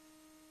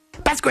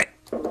That's great.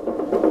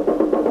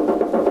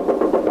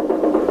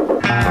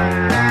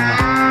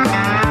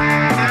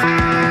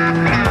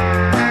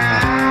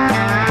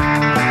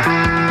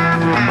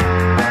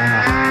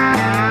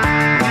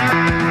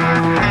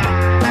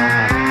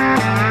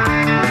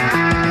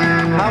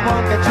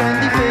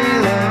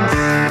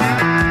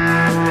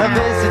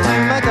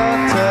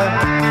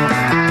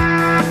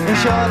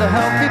 Short, a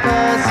healthy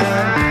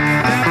person.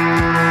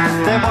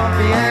 There won't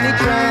be any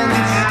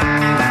trends.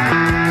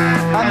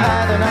 I've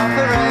had an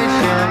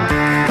operation.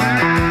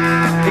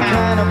 It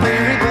cannot be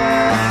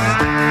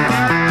reversed.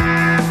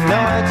 No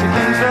out of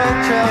control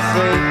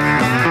Chelsea.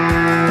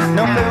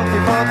 No filthy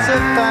thoughts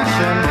of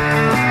fashion.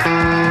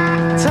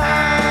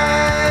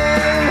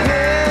 Time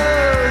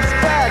heals,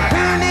 but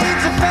who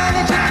needs a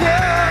furniture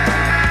cure?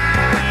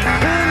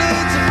 Who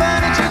needs a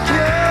furniture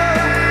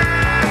cure?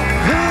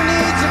 Who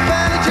needs a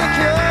furniture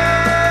cure?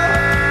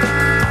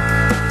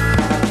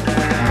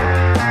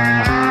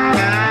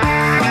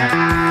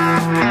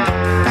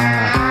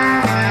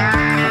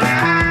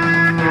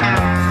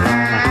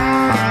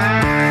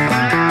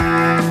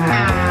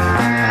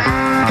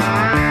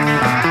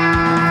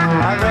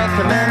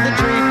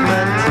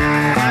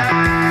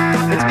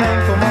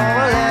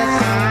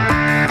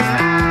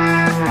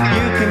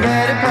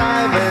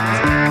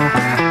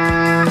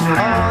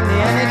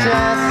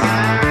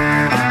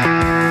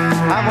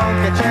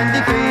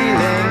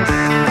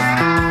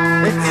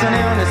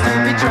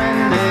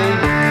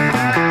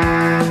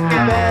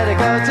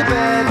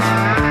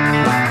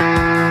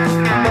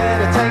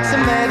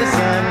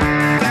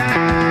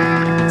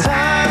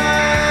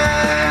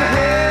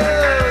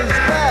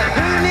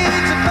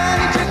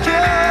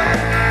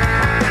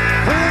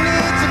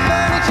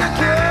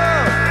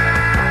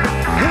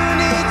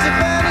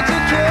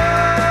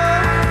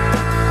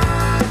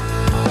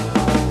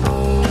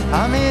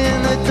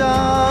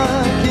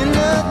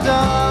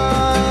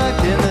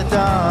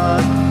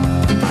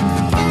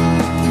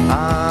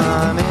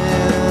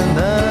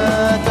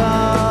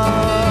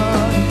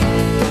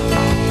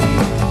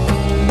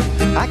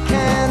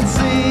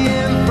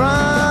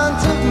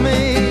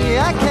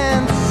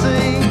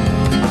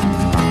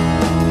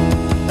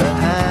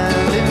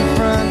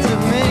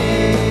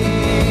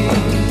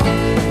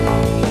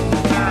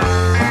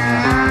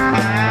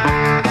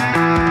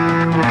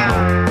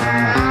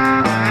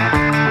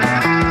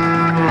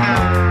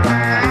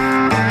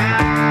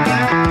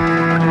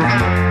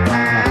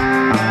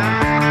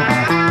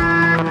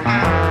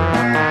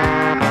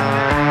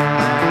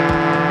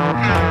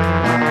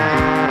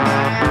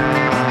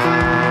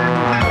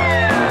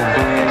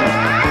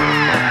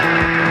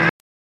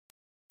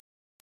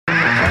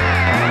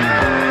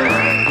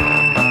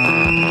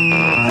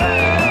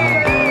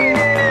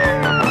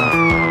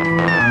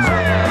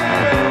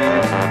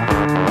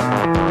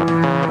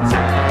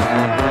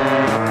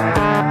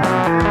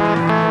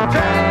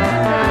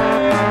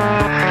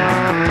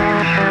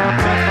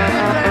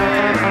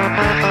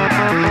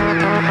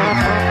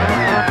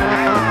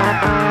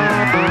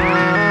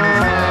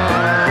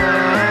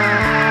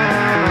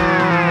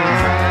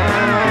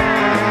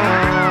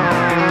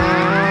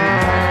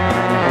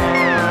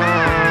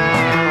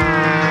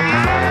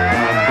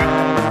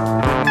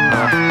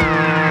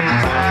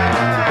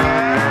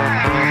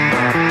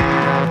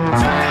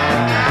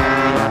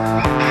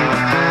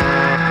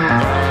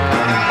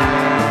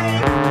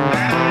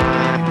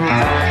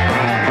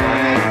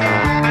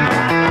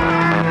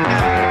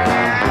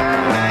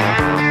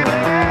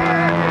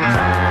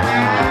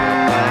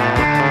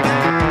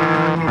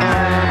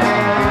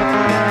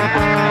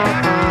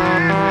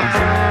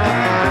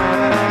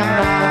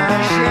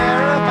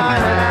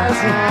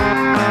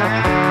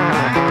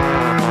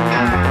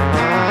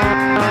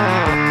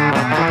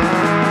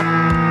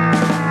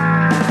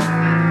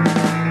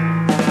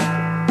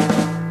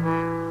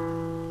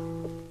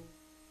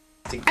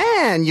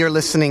 And you're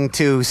listening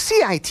to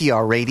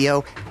CITR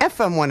Radio,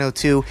 FM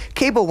 102,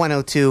 Cable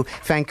 102,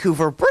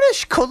 Vancouver,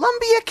 British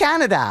Columbia,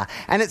 Canada.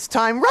 And it's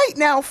time right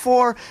now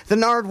for the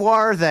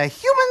Nardwuar, the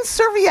Human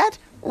Serviette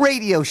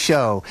radio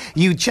show.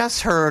 You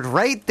just heard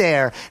right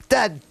there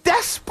the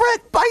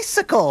Desperate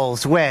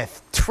Bicycles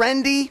with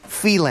Trendy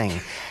Feeling.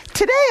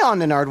 Today on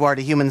the Nardwuar,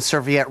 the Human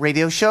Serviette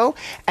radio show,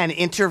 an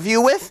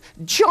interview with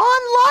John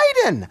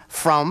Lydon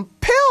from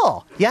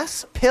Pill.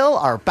 Yes, Pill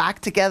are back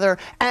together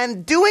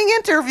and doing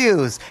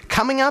interviews.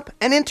 Coming up,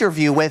 an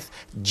interview with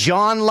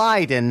John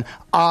Lydon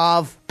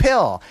of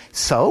Pill.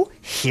 So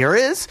here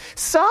is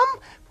some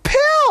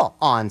Pill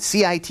on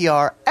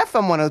CITR,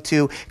 FM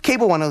 102,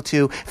 Cable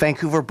 102,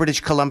 Vancouver, British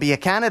Columbia,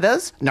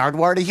 Canada's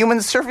Nardwuar, the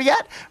Human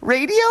Serviette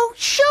radio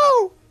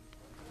show.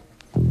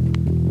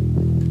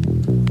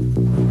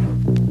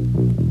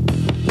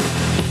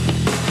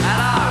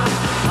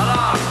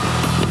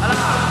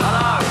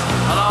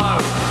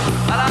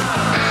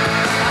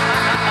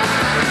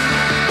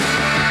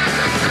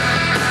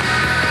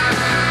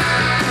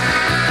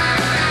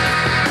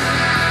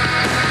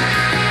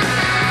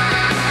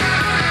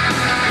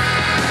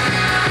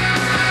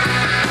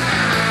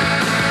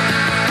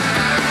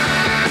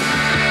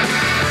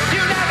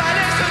 You never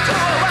listen to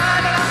a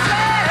word that I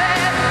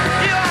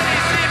say. You only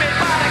see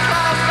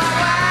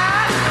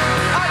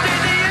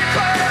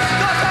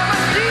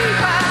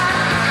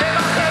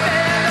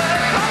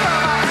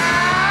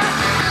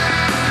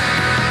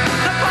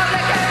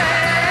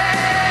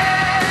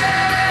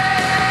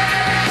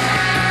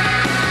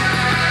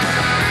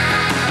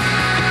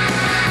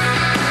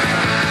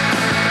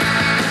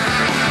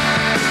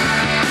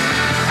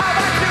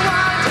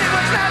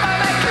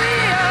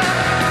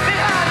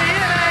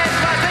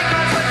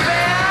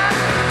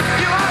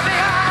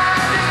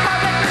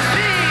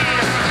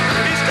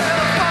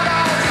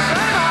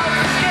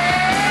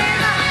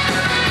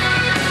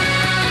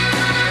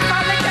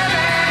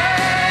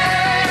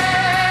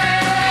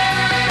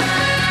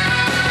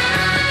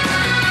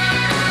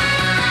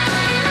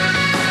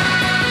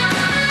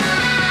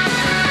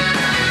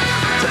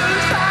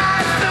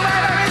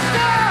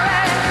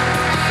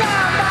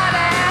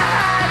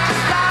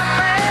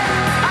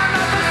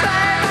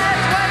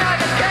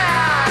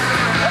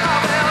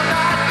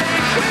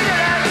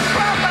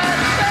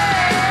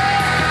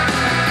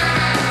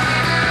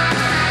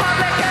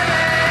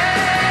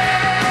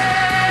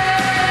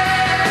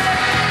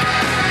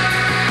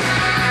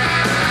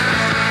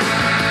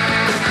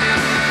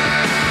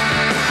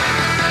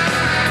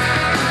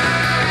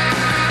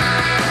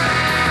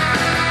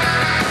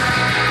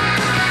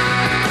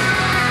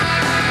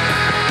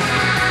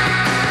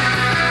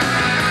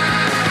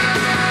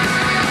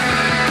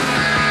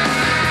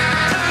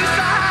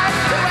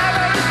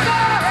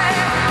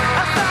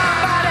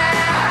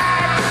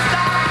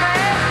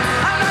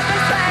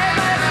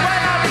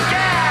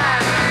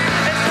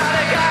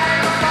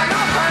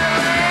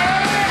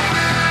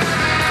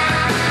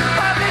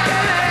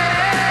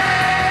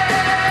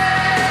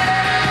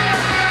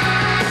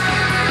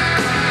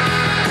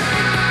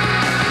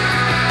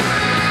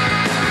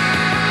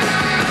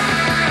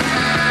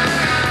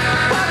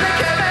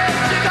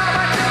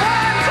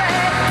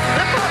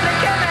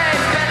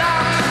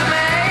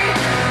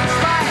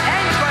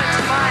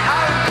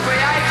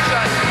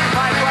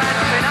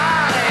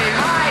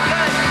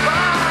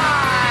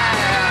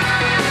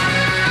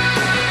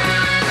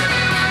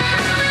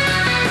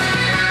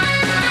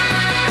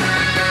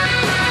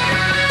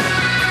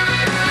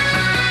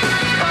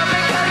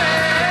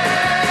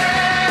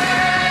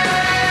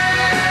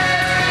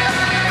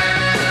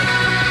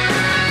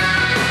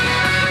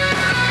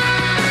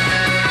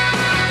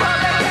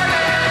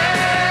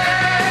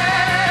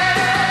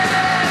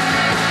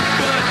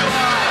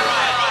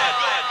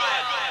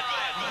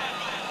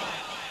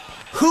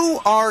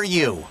are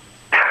you?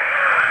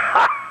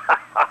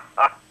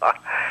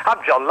 I'm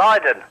John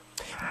Lydon.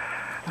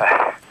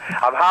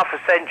 I'm half a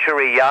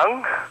century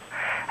young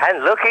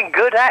and looking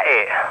good at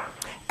it.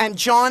 And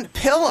John,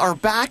 Pill are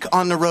back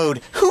on the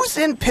road. Who's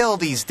in Pill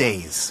these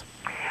days?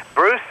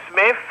 Bruce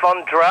Smith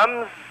on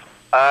drums,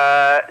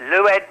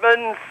 Lou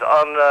Edmonds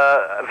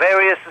on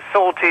various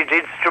assorted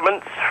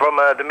instruments from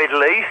the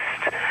Middle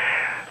East,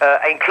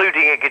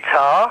 including a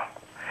guitar,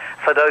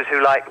 for those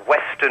who like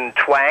Western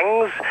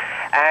twangs,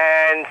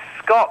 and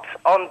Scott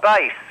on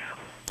bass.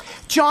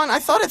 John, I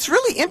thought it's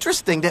really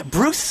interesting that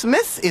Bruce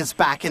Smith is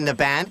back in the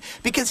band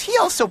because he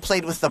also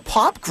played with the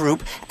pop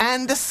group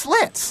and the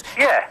Slits.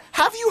 Yeah.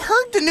 Have you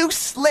heard the new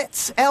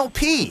Slits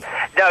LP?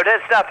 No,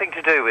 there's nothing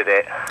to do with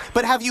it.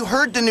 But have you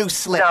heard the new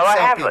Slits No,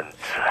 I LP? haven't.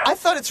 I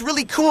thought it's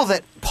really cool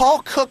that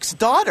Paul Cook's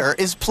daughter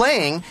is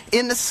playing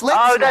in the Slits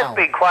Oh, now. that's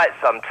been quite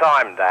some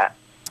time, that.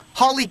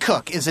 Holly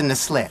Cook is in the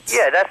Slits.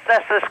 Yeah,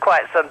 that's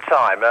quite some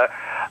time.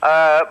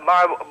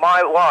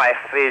 My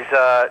wife is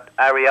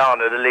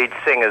Ariana, the lead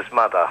singer's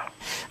mother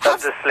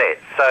of the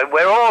Slits. So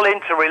we're all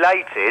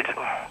interrelated.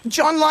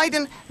 John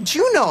Lydon, do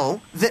you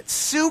know that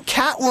Sue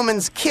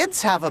Catwoman's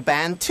kids have a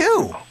band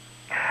too?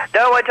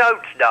 No, I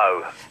don't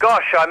know.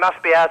 Gosh, I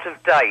must be out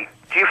of date.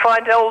 Do you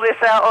find all this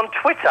out on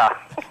Twitter?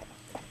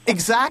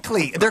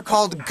 Exactly. They're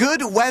called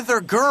Good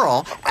Weather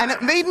Girl, and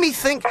it made me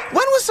think,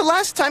 when was the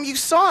last time you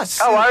saw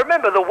Sue? Oh, I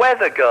remember the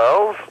Weather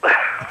Girls.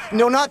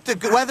 No, not the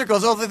Weather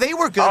Girls, although they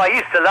were good. Oh, I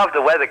used to love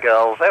the Weather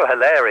Girls. They were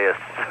hilarious.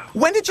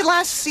 When did you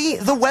last see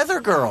the Weather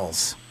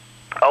Girls?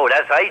 Oh,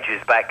 that's ages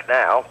back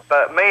now.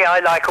 But me, I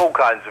like all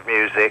kinds of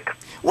music.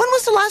 When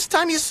was the last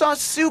time you saw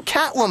Sue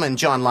Catwoman,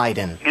 John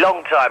Lydon?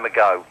 Long time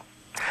ago.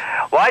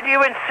 Why do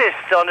you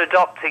insist on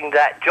adopting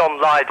that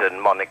John Lydon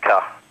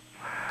moniker?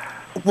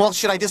 Well,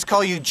 should I just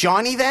call you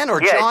Johnny then,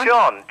 or Yeah, John?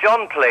 John.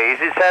 John, please.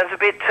 It sounds a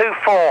bit too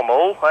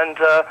formal, and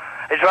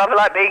it's rather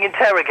like being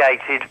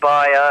interrogated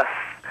by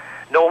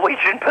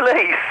Norwegian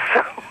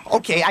police.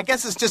 Okay, I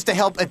guess it's just to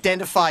help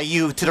identify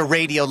you to the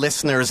radio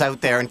listeners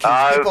out there in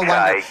case people wonder.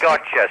 Okay,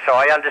 gotcha. So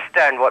I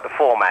understand what the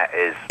format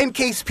is. In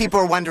case people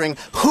are wondering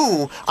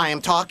who I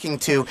am talking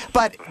to,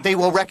 but they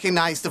will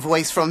recognize the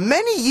voice from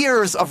many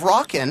years of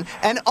rockin'.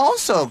 And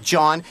also,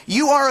 John,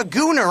 you are a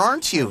gooner,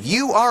 aren't you?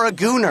 You are a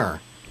gooner.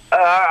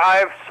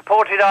 I've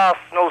supported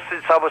Arsenal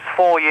since I was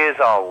 4 years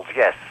old,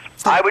 yes.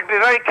 I would be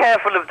very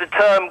careful of the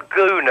term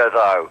gooner,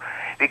 though,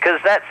 because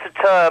that's a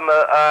term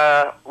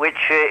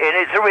which, in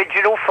its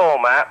original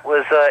format,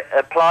 was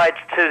applied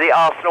to the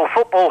Arsenal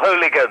football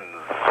hooligans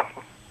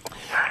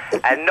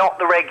and not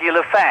the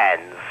regular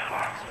fans.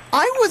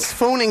 I was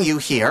phoning you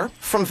here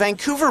from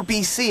Vancouver,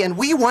 BC, and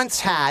we once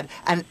had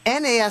an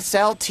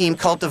NASL team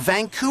called the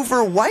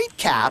Vancouver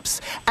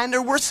Whitecaps, and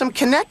there were some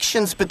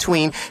connections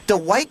between the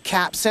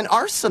Whitecaps and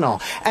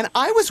Arsenal. And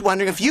I was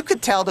wondering if you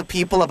could tell the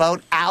people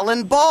about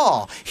Alan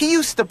Ball. He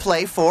used to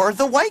play for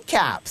the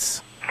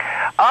Whitecaps.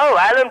 Oh,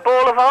 Alan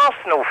Ball of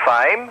Arsenal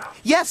fame?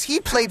 Yes,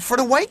 he played for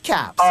the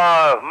Whitecaps.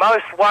 Oh,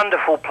 most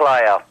wonderful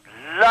player.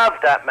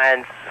 Loved that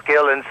man's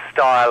skill and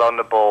style on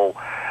the ball.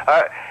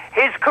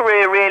 His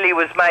career really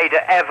was made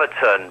at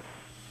Everton,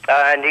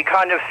 and he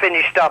kind of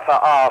finished up at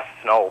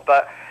Arsenal.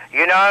 But,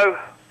 you know,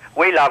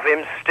 we love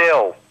him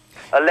still.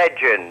 A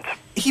legend.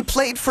 He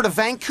played for the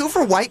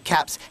Vancouver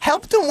Whitecaps,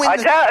 helped him win I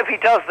doubt if he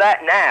does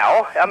that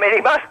now. I mean,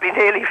 he must be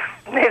nearly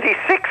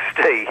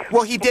 60.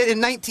 Well, he did in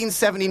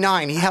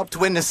 1979. He helped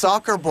win the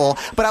soccer ball.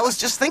 But I was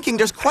just thinking,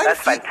 there's quite That's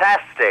a few...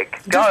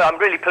 fantastic. No, I'm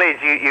really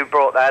pleased you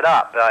brought that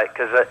up,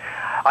 because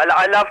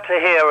I love to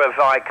hear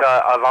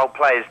of old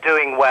players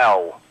doing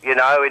well, you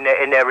know, in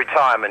their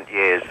retirement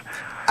years.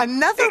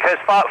 Because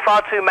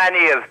far too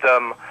many of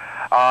them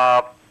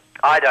are,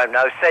 I don't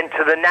know, sent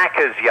to the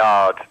knacker's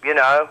yard, you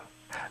know,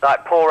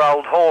 like poor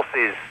old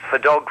horses for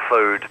dog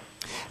food.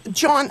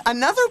 John,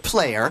 another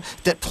player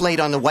that played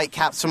on the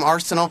Whitecaps from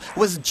Arsenal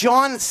was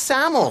John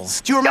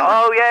Samuels. Do you remember?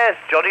 Oh, yes,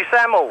 Johnny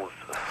Samuels.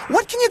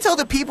 What can you tell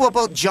the people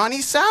about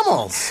Johnny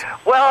Samuels?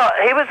 Well,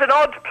 he was an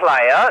odd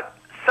player.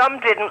 Some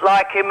didn't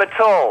like him at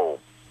all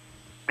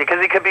because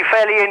he could be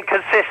fairly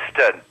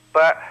inconsistent.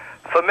 But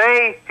for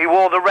me, he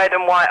wore the red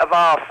and white of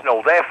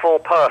Arsenal, therefore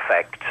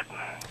perfect.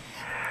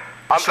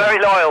 I'm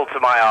very loyal to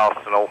my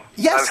Arsenal.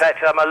 Yes. In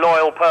fact, I'm a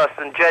loyal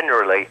person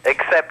generally,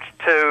 except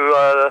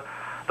to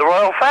the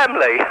royal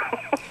family.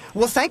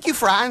 Well, thank you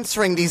for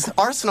answering these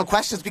Arsenal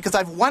questions, because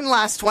I've one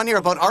last one here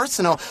about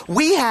Arsenal.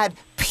 We had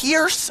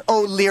Pierce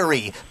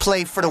O'Leary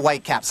play for the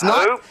Whitecaps. Who?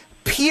 Not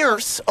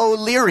Pierce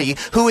O'Leary,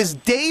 who is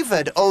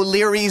David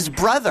O'Leary's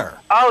brother.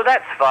 Oh,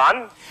 that's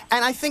fun.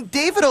 And I think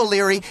David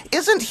O'Leary,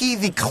 isn't he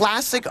the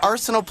classic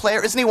Arsenal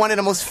player? Isn't he one of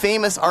the most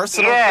famous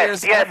Arsenal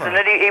players ever? Yes, and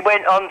then he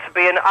went on to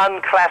be an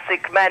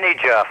unclassic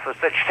manager for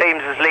such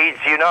teams as Leeds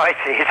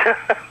United.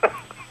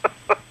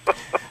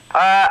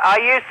 I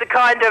used to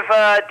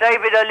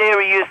David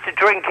O'Leary used to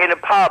drink in a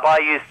pub I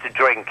used to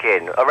drink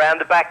in, around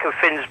the back of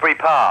Finsbury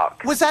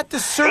Park. Was that the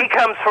He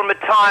comes from a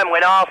time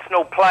when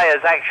Arsenal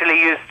players actually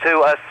used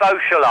to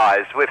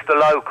socialise with the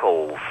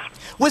locals.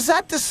 Was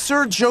that the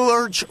Sir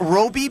George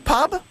Roby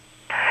pub?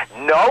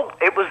 No,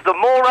 it was the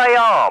Moray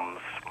Arms.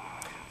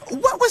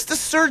 What was the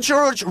Sir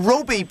George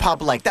Robey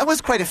pub like? That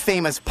was quite a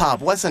famous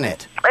pub, wasn't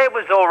it? It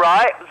was all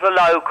right. It was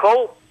a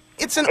local.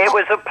 It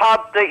was a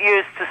pub that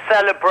used to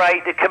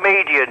celebrate the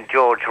comedian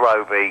George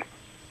Robey.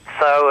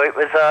 So it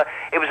was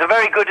a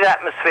very good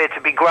atmosphere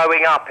to be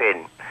growing up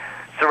in,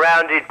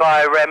 surrounded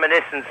by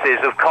reminiscences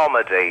of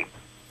comedy.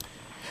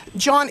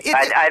 John,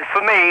 and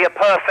for me, a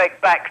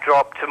perfect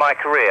backdrop to my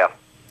career.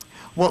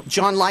 Well,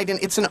 John Lydon,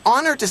 it's an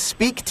honor to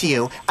speak to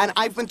you, and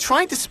I've been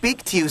trying to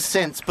speak to you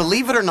since,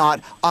 believe it or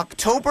not,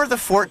 October the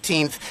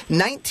 14th,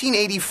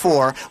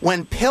 1984,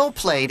 when Pill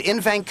played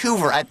in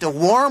Vancouver at the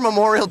War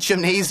Memorial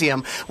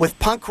Gymnasium with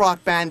punk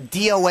rock band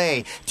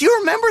DOA. Do you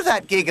remember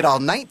that gig at all?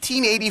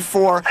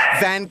 1984,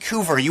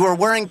 Vancouver. You were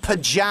wearing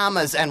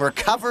pajamas and were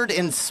covered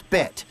in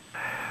spit.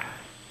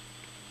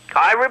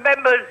 I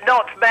remember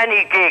not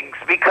many gigs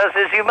because,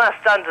 as you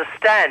must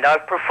understand,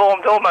 I've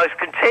performed almost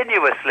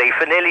continuously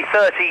for nearly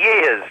 30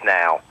 years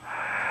now.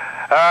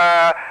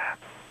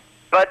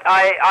 But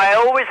I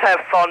always have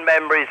fond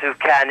memories of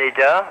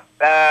Canada,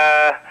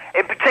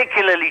 in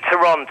particularly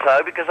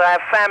Toronto, because I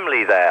have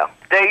family there.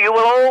 You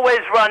will always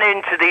run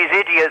into these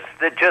idiots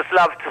that just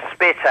love to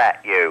spit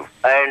at you,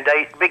 and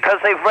because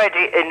they've read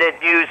it in the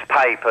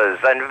newspapers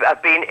and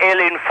have been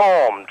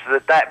ill-informed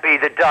that be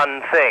the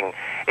done thing.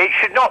 It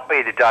should not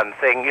be the done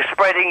thing. You're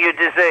spreading your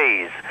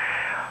disease.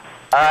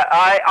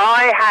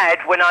 I had,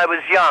 when I was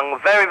young, a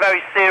very,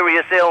 very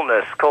serious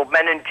illness called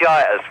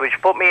meningitis, which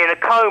put me in a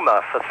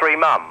coma for 3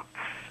 months.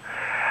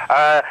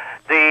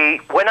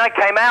 When I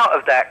came out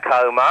of that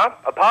coma,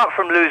 apart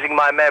from losing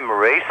my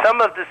memory,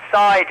 some of the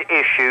side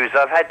issues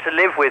I've had to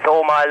live with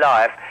all my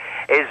life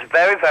is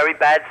very, very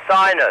bad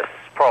sinus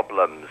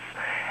problems.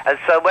 And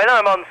so when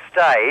I'm on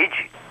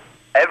stage,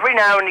 every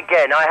now and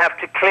again I have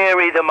to clear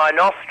either my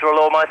nostril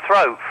or my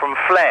throat from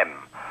phlegm.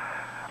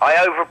 I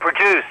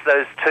overproduce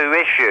those two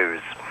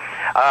issues.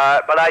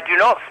 But I do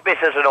not spit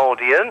at an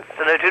audience,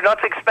 and I do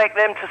not expect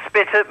them to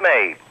spit at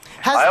me.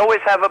 I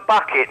always have a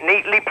bucket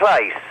neatly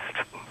placed.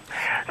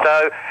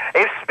 So,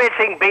 if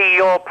spitting be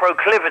your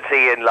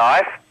proclivity in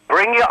life,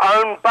 bring your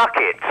own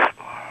bucket.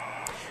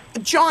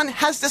 John,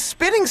 has the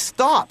spitting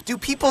stopped? Do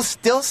people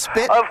still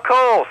spit? Of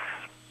course.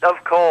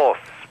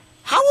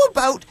 How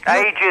about...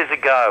 Ages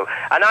ago.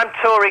 And I'm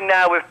touring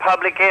now with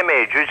Public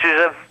Image, which is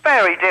a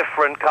very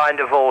different kind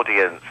of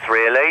audience,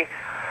 really,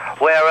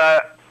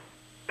 where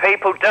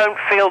people don't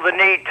feel the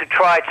need to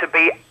try to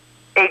be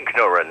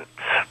ignorant,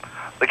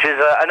 which is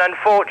an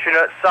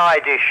unfortunate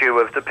side issue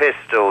of the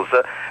Pistols,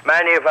 that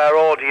many of our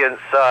audience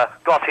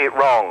got it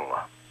wrong.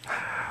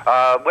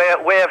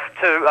 We're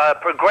to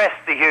progress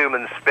the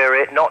human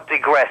spirit, not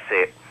digress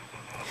it.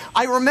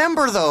 I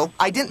remember, though,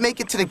 I didn't make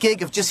it to the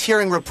gig of just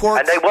hearing reports.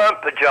 And they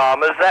weren't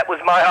pajamas. That was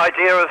my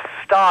idea of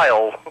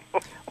style.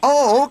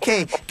 Oh,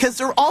 okay. Because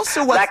there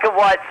also was... Black and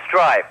white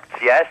stripes,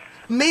 yes?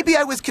 Maybe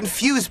I was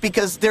confused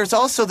because there's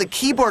also the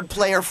keyboard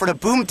player for the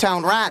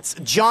Boomtown Rats,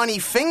 Johnny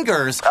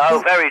Fingers.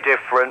 Oh, very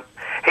different.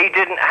 He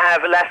didn't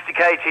have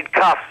elasticated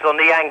cuffs on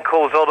the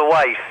ankles or the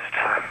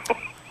waist.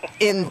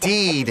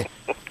 Indeed.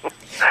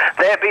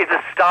 There be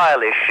the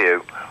style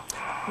issue.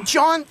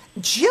 John,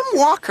 Jim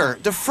Walker,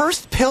 the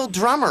first Pill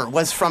drummer,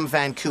 was from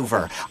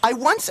Vancouver. I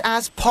once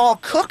asked Paul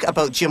Cook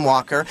about Jim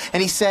Walker,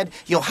 and he said,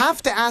 you'll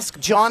have to ask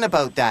John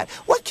about that.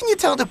 What can you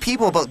tell the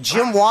people about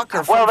Jim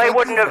Walker from Vancouver? Well, they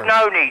wouldn't have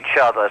known each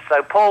other,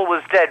 so Paul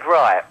was dead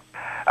right.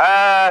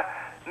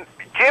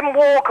 Jim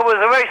Walker was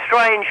a very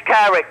strange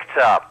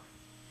character.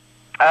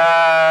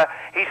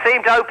 He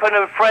seemed open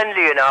and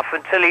friendly enough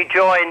until he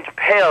joined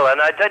Pill,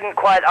 and I didn't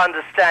quite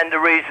understand the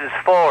reasons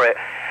for it.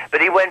 But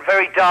he went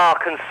very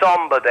dark and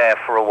somber there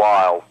for a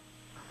while,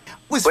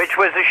 which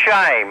was a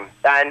shame,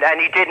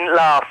 and he didn't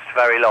last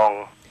very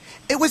long.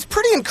 It was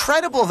pretty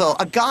incredible, though,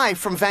 a guy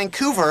from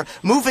Vancouver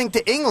moving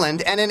to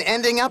England and then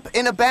ending up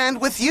in a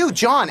band with you,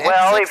 John.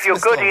 Well, if you're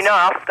good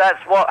enough,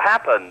 that's what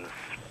happens.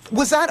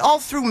 Was that all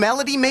through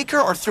Melody Maker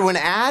or through an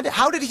ad?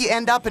 How did he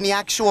end up in the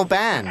actual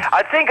band?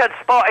 I think I'd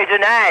spotted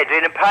an ad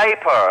in a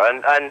paper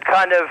and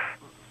kind of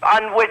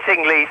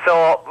unwittingly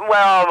thought,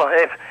 well,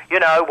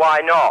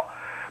 why not?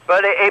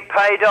 But it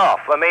paid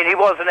off. I mean, he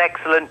was an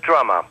excellent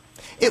drummer.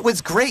 It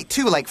was great,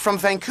 too, like from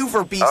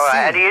Vancouver, BC. All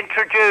right, and he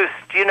introduced,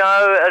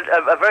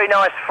 a very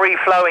nice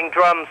free-flowing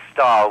drum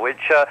style, which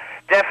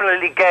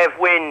definitely gave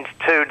wind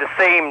to the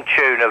theme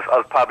tune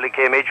of Public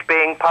Image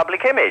being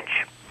Public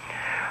Image.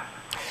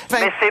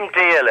 Miss him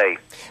dearly.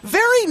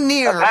 Very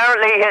near.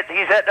 Apparently,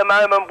 he's at the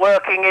moment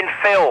working in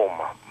film.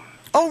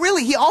 Oh,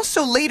 really? He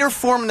also later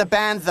formed the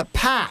band The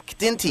Pack,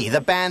 didn't he?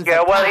 The band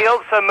The Pack. He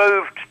also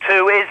moved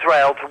to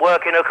Israel to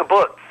work in a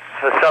kibbutz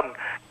for some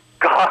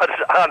God's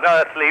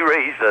unearthly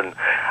reason.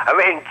 I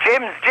mean,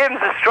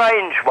 Jim's a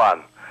strange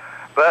one,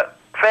 but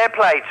fair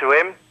play to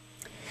him.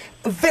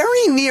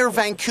 Very near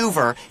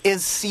Vancouver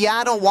is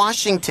Seattle,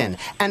 Washington,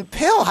 and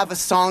Pill have a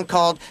song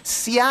called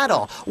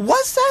Seattle.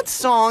 Was that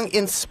song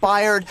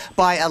inspired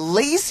by a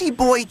lazy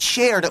boy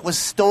chair that was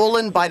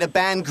stolen by the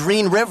band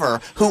Green River,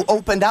 who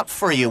opened up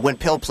for you when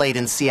Pill played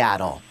in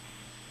Seattle?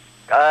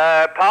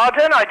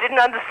 Pardon? I didn't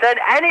understand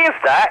any of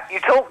that. You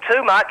talk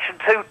too much and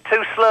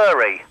too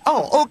slurry.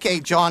 Oh, okay,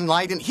 John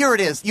Lydon. Here it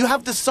is. You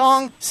have the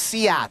song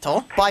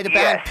Seattle by the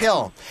band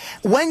Pill.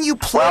 When you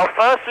play... Well,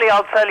 firstly,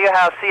 I'll tell you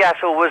how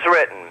Seattle was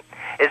written.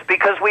 It's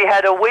because we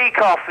had a week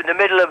off in the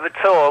middle of a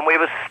tour and we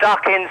were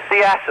stuck in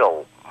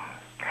Seattle.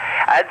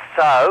 And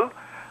so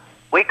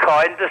we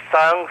coined the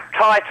song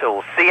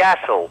title,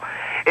 Seattle.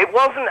 It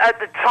wasn't at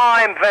the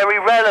time very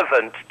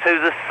relevant to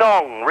the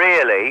song,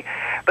 really,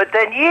 but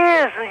then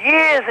years and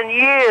years and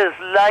years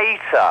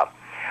later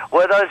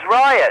were those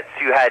riots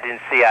you had in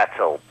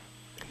Seattle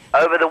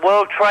over the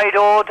World Trade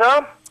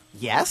Order.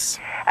 Yes.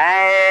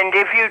 And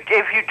if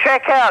you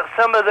check out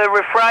some of the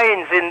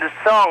refrains in the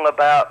song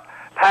about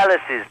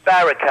palaces,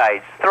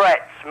 barricades,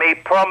 threats, me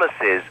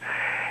promises,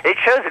 it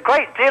shows a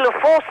great deal of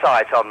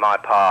foresight on my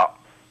part.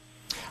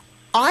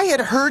 I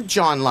had heard,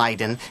 John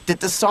Lydon,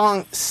 that the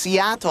song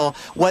Seattle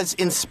was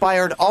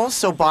inspired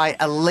also by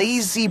a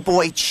lazy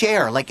boy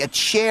chair, like a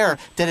chair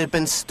that had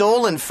been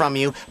stolen from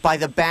you by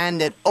the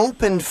band that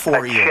opened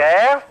for you. A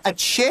chair? A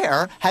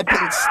chair had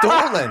been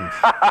stolen.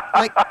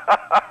 Like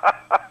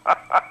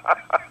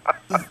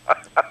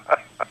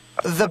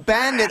the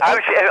band that...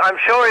 I'm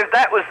sure if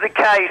that was the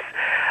case,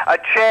 a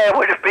chair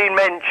would have been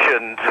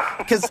mentioned.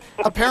 Because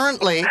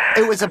apparently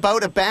it was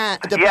about a band...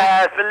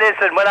 Yes, but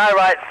listen, when I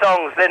write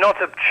songs, they're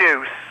not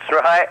obtuse,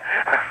 right?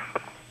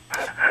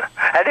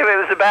 And if it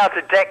was about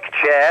a deck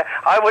chair,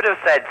 I would have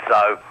said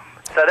so.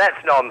 So that's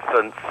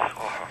nonsense.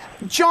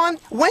 John,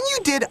 when you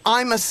did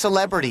I'm a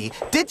Celebrity,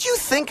 did you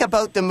think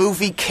about the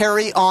movie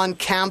Carry On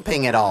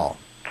Camping at all?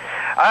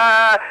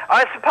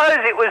 I suppose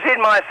it was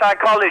in my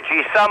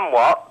psychology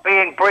somewhat,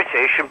 being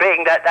British and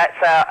being that's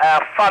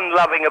our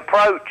fun-loving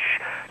approach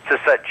to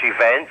such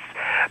events.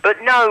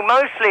 But no,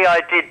 mostly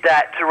I did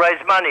that to raise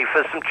money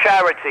for some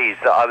charities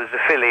that I was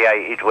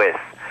affiliated with.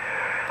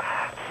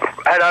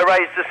 And I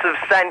raised a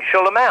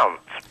substantial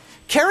amount.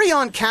 Carry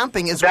On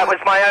Camping is... That was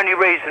my only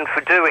reason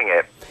for doing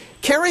it.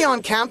 Carry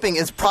On Camping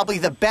is probably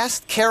the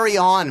best Carry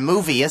On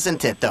movie,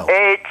 isn't it, though?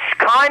 It's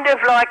kind of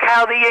like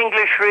how the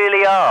English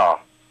really are.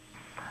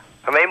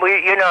 I mean,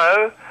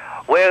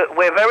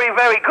 we're very,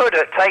 very good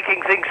at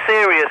taking things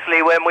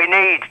seriously when we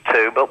need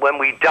to, but when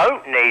we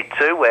don't need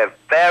to, we're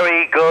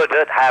very good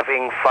at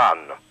having fun.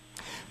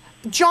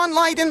 John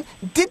Lydon,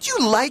 did you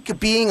like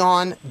being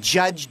on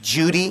Judge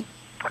Judy?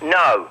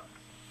 No.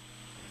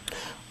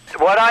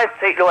 What I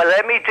think, well,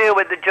 let me deal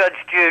with the Judge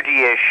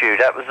Judy issue.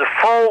 That was a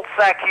false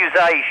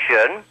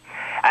accusation,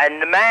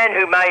 and the man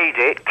who made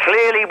it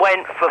clearly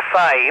went for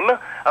fame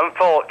and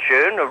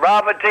fortune.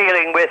 Rather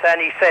dealing with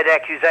any said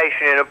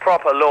accusation in a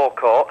proper law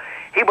court,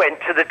 he went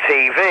to the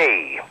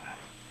TV.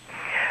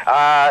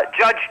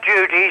 Judge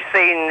Judy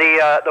seen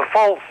the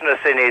falseness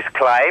in his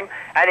claim,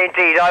 and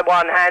indeed I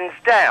won hands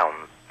down.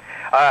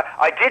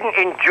 I didn't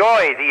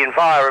enjoy the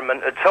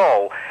environment at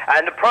all,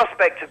 and the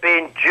prospect of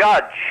being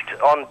judged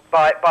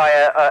by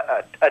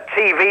a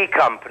TV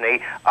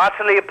company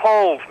utterly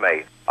appalled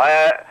me.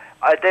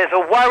 There's a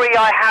worry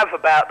I have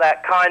about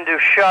that kind of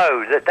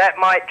show, that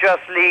might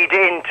just lead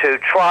into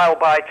trial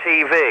by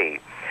TV,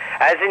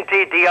 as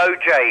indeed the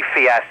OJ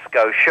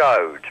fiasco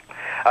showed,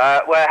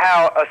 where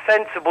how a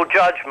sensible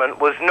judgment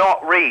was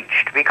not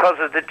reached because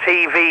of the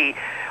TV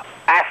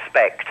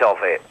aspect of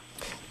it.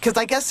 Because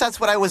I guess that's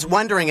what I was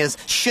wondering is,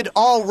 should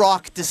all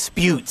rock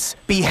disputes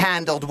be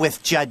handled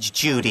with Judge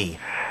Judy?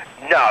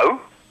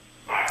 No.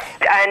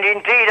 And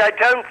indeed, I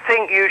don't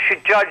think you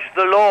should judge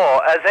the law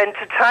as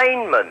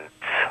entertainment.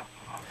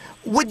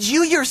 Would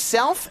you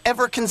yourself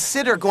ever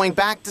consider going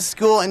back to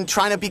school and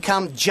trying to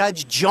become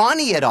Judge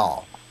Johnny at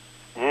all?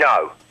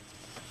 No.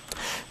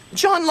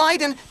 John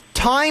Lydon,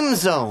 Time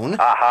Zone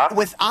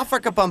with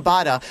Africa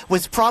Bambaataa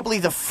was probably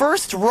the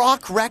first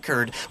rock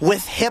record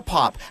with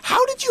hip-hop.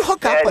 How did you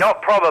hook up with...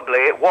 Not probably,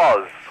 it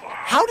was.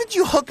 How did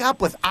you hook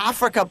up with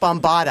Africa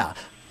Bambaataa?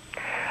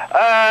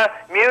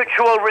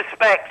 Mutual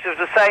respect of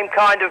the same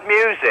kind of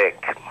music.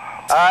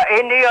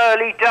 In the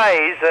early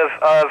days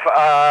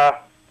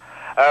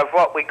of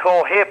what we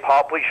call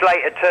hip-hop, which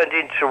later turned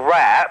into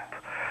rap,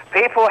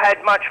 people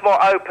had much more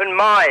open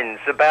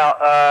minds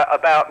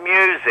about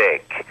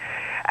music.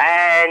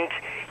 And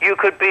you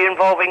could be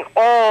involving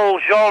all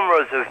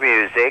genres of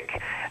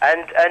music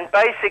and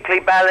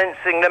basically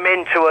balancing them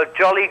into a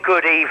jolly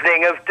good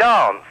evening of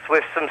dance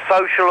with some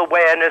social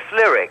awareness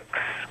lyrics.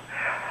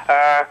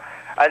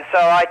 And so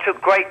I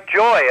took great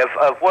joy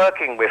of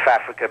working with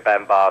Africa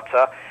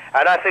Bambaataa,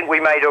 and I think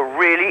we made a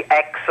really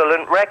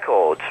excellent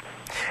record.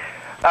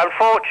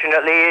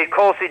 Unfortunately, of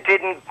course, it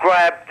didn't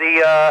grab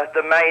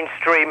the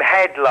mainstream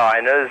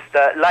headliners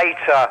that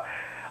later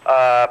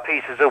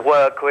pieces of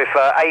work with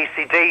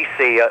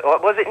AC/DC,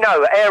 was it?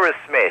 No,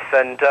 Aerosmith,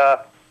 and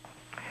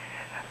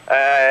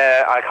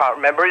I can't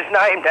remember his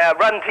name now,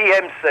 Run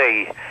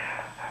TMC,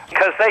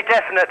 because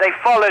they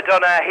followed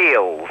on our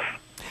heels.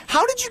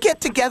 How did you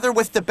get together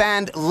with the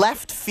band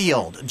Left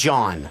Field,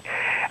 John?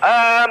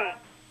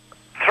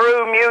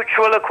 Through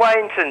mutual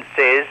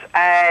acquaintances,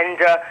 and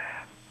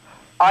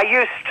I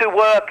used to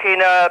work in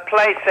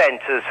play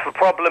centres for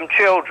problem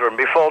children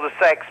before the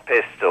Sex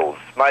Pistols.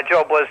 My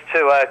job was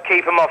to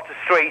keep them off the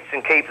streets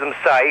and keep them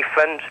safe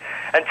and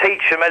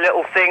teach them a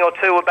little thing or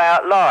two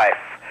about life.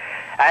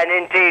 And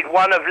indeed,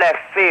 one of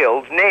left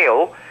field,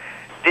 Neil,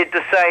 did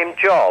the same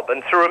job.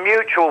 And through a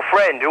mutual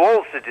friend who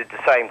also did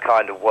the same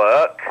kind of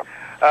work,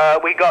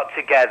 we got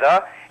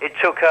together. It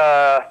took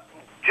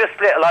just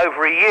a little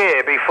over a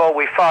year before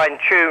we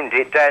fine-tuned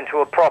it down to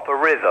a proper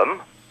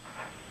rhythm.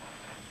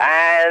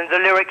 And the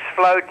lyrics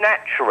flowed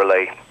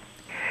naturally.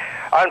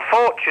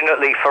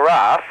 Unfortunately for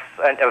us,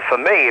 and for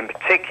me in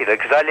particular,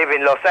 because I live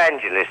in Los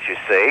Angeles, you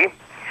see,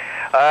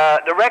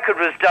 the record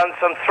was done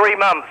some 3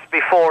 months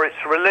before its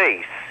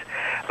release.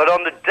 But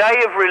on the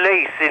day of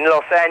release in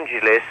Los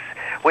Angeles,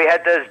 we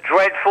had those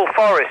dreadful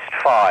forest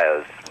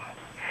fires.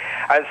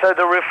 And so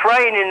the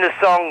refrain in the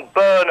song,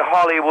 Burn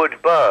Hollywood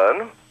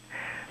Burn,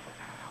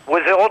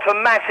 was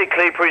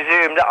automatically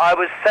presumed that I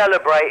was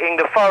celebrating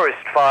the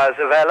forest fires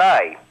of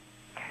L.A.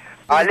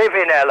 I live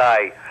in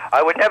L.A.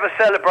 I would never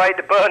celebrate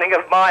the burning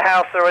of my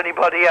house or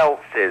anybody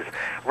else's.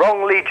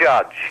 Wrongly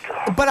judged.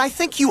 But I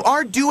think you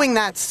are doing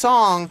that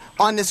song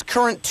on this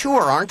current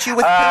tour, aren't you,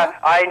 with Bill?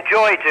 I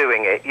enjoy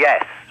doing it,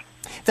 yes.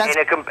 That's...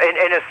 In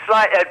a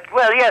slight,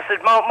 well, yes, a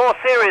more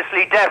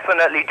seriously,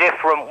 definitely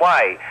different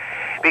way.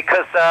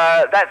 Because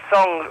that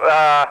song,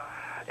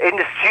 in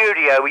the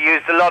studio, we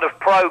used a lot of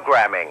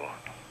programming.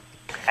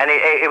 And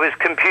it was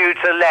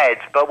computer-led.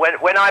 But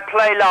when I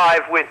play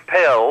live with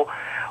Pill,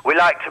 we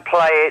like to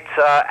play it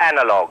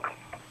analog.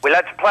 We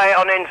like to play it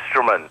on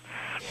instruments.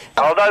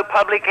 Although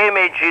Public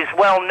Image is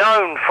well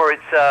known for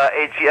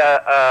its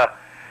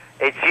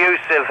use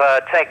of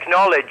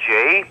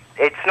technology,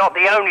 it's not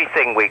the only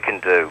thing we can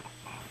do.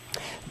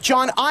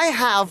 John, I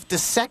have the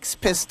Sex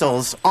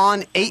Pistols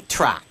on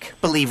 8-track,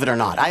 believe it or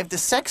not. I have the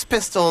Sex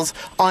Pistols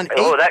on 8...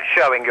 Oh, that's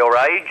showing your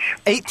age.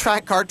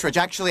 8-track cartridge.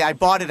 Actually, I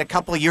bought it a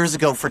couple of years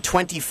ago for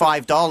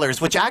 $25,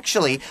 which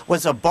actually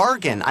was a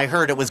bargain. I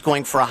heard it was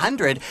going for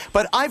 $100,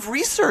 but I've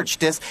researched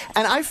this,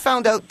 and I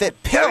found out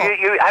that Pill...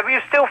 Have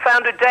you still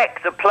found a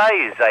deck that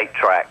plays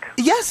 8-track?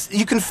 Yes,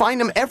 you can find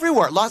them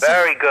everywhere.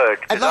 Very good,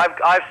 because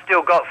I've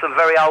still got some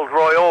very old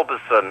Roy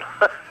Orbison.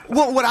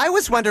 Well, what I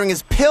was wondering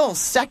is Pill's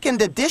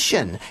second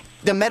edition,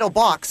 the metal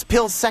box,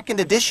 Pill's second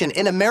edition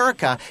in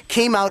America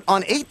came out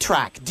on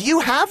 8-track. Do you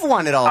have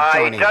one at all,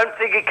 Johnny? I don't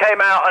think it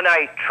came out on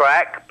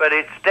 8-track, but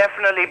it's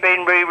definitely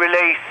been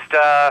re-released,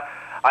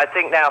 I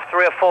think now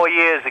 3 or 4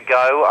 years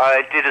ago.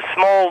 I did a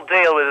small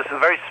deal with a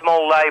very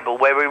small label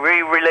where we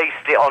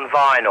re-released it on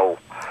vinyl.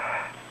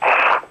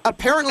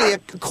 Apparently,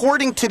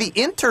 according to the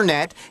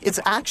internet, it's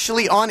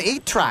actually on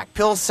 8-track,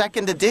 Pill's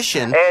second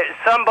edition.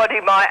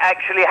 Somebody might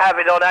actually have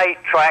it on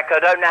 8-track. I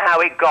don't know how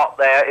it got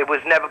there. It was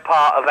never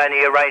part of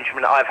any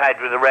arrangement I've had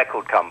with a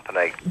record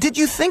company. Did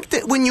you think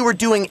that when you were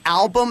doing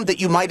album that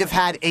you might have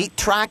had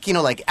 8-track, you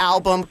know, like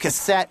album,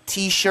 cassette,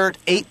 T-shirt,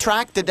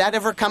 8-track? Did that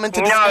ever come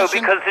into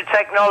discussion? No, because the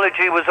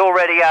technology was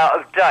already out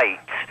of date.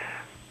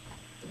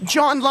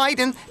 John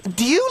Lydon,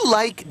 do you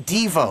like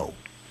Devo?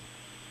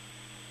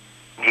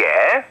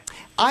 Yeah.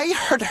 I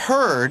had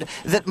heard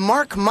that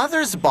Mark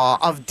Mothersbaugh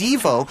of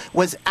Devo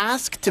was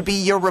asked to be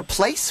your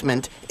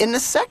replacement in the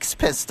Sex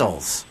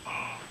Pistols.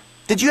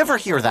 Did you ever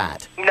hear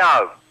that?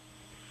 No.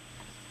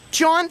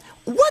 John,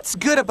 what's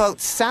good about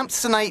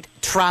Samsonite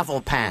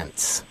travel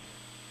pants?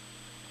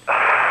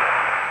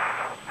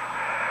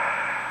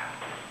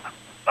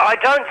 I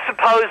don't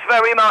suppose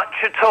very much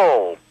at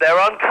all.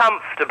 They're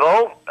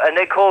uncomfortable and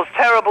they cause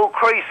terrible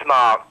crease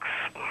marks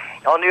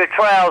on your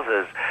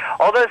trousers.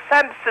 Although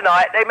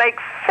Samsonite, they make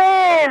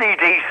fairly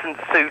decent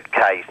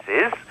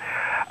suitcases,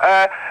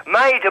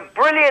 made a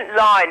brilliant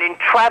line in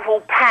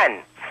travel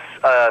pants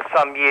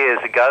some years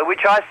ago,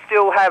 which I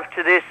still have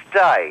to this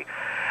day.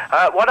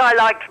 What I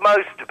liked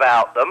most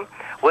about them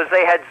was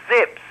they had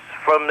zips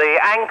from the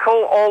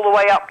ankle all the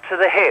way up to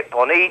the hip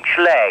on each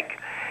leg.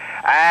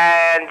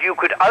 And you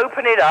could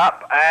open it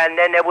up, and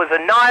then there was a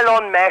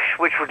nylon mesh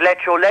which would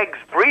let your legs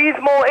breathe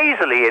more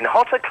easily in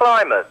hotter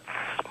climates.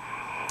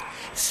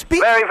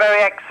 Very,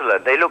 very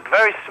excellent. They looked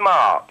very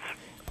smart.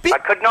 I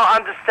could not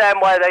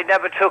understand why they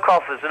never took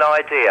off as an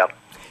idea.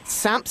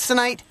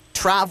 Samsonite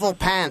travel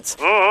pants.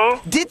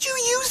 Mm-hmm. Did you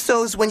use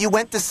those when you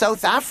went to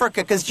South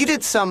Africa? Because you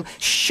did some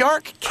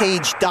shark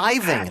cage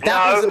diving.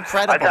 That was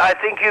incredible. I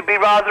think you'd be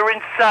rather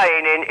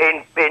insane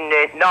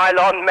in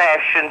nylon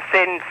mesh and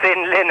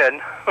thin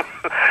linen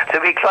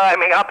to be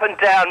climbing up and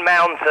down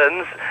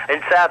mountains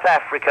in South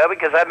Africa,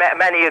 because I met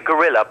many a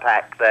gorilla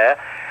pack there.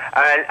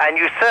 And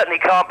you certainly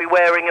can't be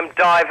wearing them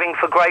diving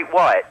for great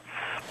whites.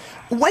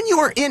 When you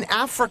were in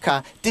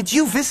Africa, did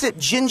you visit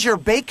Ginger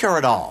Baker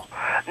at all?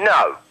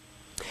 No.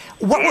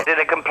 He's in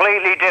a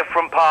completely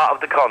different part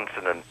of the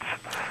continent.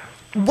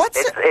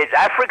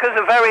 Africa's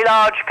a very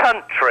large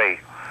country.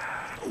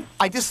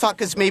 I just thought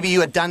because maybe you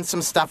had done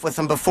some stuff with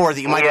them before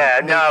that you might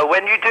have... no,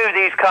 when you do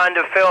these kind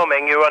of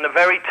filming, you're on a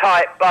very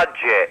tight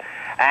budget,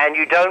 and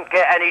you don't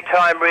get any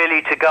time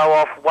really to go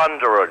off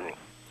wondering.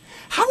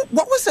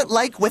 What was it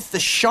like with the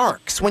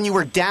sharks when you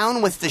were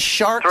down with the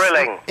sharks?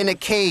 Thrilling. In a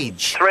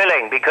cage?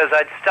 Thrilling, because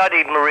I'd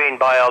studied marine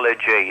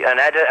biology and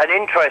had an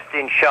interest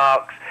in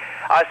sharks,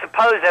 I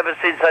suppose ever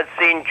since I'd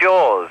seen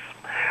Jaws,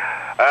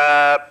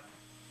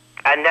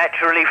 and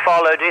naturally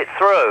followed it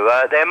through.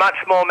 They're much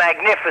more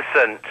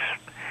magnificent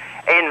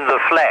in the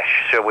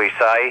flesh, shall we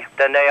say,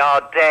 than they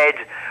are dead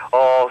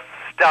or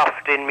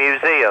stuffed in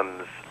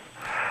museums.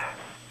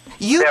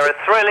 They're a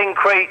thrilling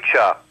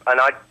creature,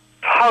 and I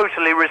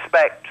totally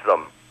respect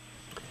them.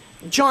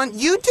 John,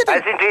 you did...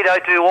 As indeed I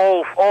do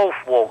all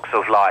walks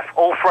of life,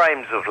 all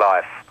frames of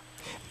life.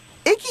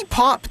 Iggy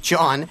Pop,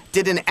 John,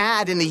 did an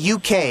ad in the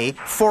UK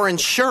for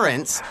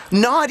insurance.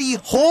 Noddy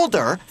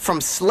Holder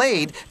from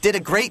Slade did a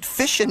great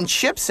fish and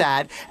chips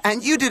ad,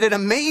 and you did an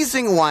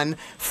amazing one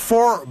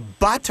for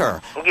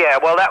butter. Yeah,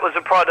 well, that was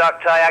a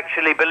product I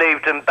actually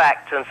believed and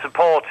backed and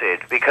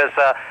supported, because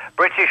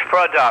British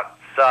products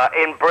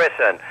in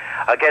Britain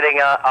are getting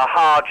a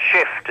hard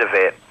shift of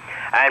it,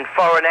 and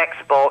foreign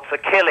exports are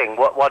killing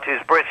what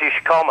is British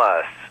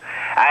commerce.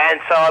 And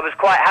so I was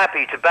quite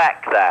happy to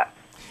back that.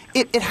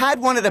 It had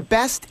one of the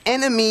best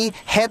enemy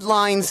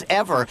headlines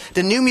ever.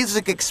 The New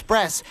Music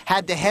Express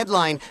had the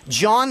headline,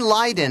 John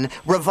Lydon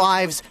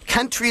revives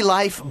country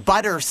life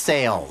butter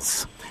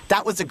sales.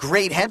 That was a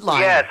great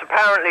headline. Yes,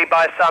 apparently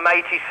by some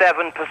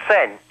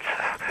 87%.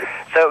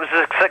 So it was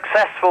a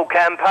successful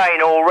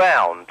campaign all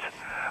round.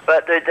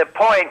 But the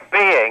point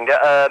being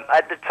that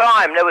at the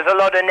time there was a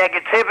lot of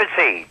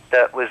negativity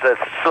that was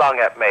slung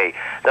at me,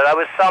 that I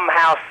was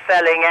somehow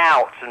selling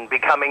out and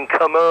becoming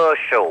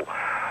commercial.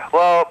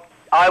 Well,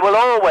 I will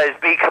always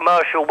be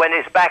commercial when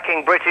it's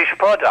backing British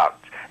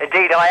product.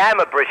 Indeed, I am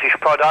a British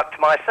product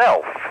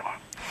myself.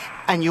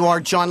 And you are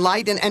John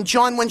Lydon. And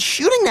John, when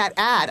shooting that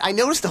ad, I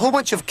noticed a whole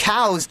bunch of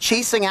cows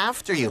chasing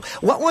after you.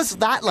 What was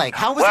that like?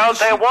 How was Well,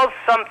 there was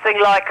something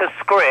like a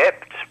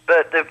script,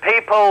 but the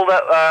people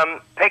that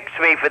picked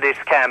me for this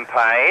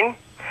campaign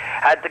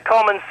had the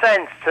common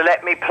sense to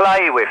let me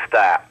play with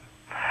that.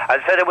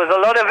 And so there was a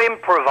lot of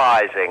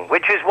improvising,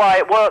 which is why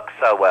it works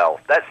so well.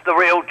 That's the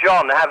real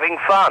John having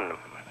fun.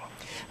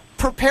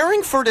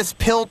 Preparing for this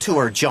pill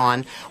tour,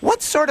 John,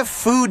 what sort of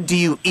food do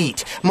you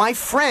eat? My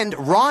friend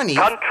Ronnie...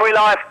 Country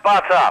life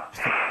butter.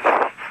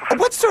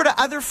 What sort of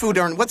other food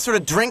and what sort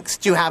of drinks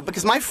do you have?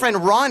 Because my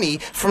friend Ronnie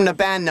from the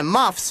band The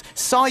Muffs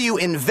saw you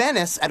in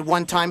Venice at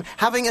one time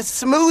having a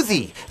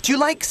smoothie. Do you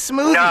like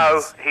smoothies?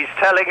 No, he's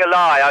telling a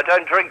lie. I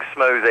don't drink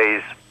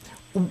smoothies.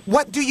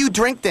 What do you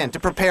drink then to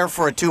prepare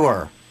for a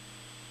tour?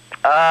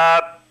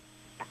 Brussels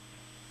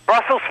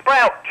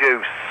sprout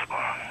juice.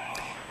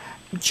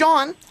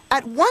 John,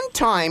 at one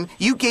time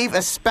you gave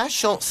a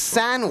special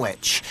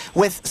sandwich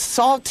with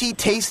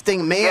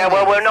salty-tasting mayonnaise. Yeah,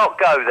 well, we'll not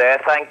go there,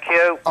 thank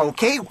you.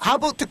 Okay, how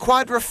about the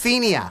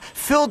Quadrophenia?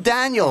 Phil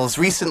Daniels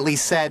recently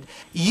said,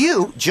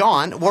 you,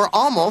 John, were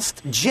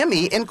almost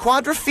Jimmy in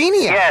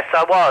Quadrophenia. Yes,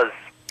 I was.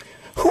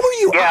 Who are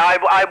you? Yeah,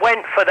 I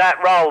went for that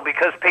role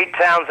because Pete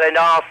Townsend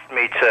asked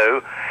me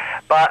to,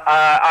 but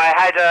I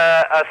had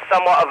a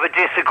somewhat of a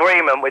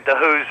disagreement with the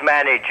Who's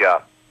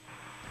manager.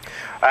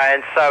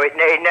 And so it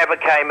never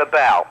came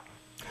about,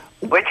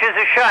 which is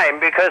a shame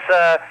because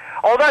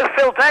although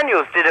Phil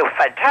Daniels did a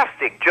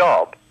fantastic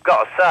job,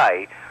 got to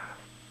say,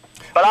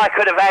 but I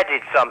could have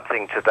added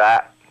something to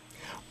that.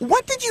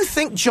 What did you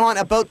think, John,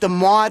 about the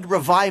mod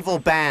revival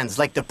bands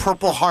like the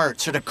Purple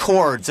Hearts or the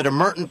Chords or the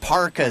Merton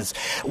Parkas?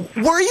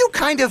 Were you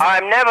kind of...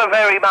 I'm never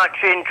very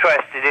much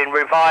interested in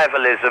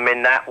revivalism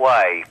in that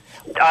way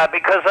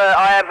because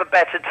I have a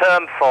better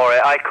term for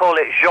it. I call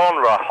it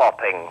genre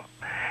hopping.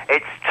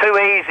 It's too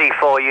easy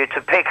for you to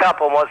pick up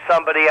on what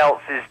somebody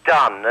else has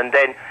done, and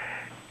then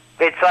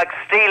it's like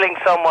stealing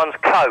someone's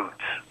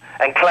coat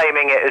and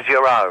claiming it as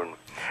your own,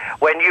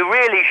 when you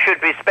really should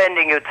be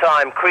spending your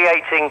time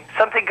creating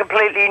something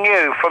completely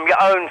new from your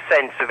own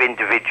sense of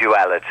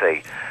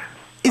individuality.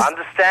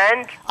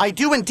 Understand? I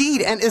do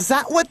indeed. And is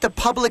that what the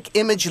Public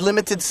Image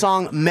Limited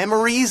song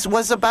Memories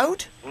was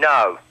about?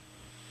 No.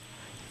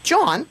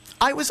 John,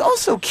 I was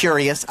also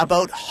curious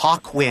about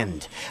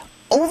Hawkwind.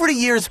 Over the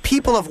years,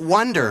 people have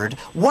wondered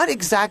what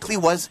exactly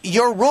was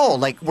your role.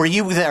 Like, were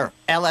you their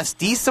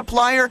LSD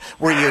supplier?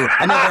 Were you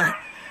another?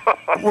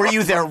 Were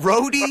you their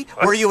roadie?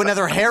 Were you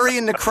another Harry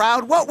in the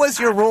crowd? What was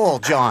your role,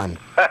 John?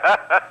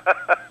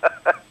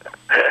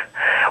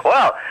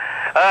 Well,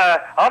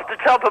 off the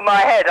top of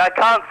my head, I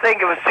can't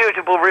think of a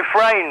suitable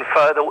refrain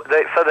for the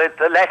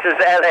letters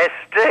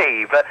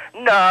LSD. But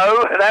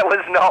no, that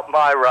was not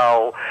my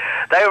role.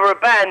 They were a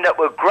band that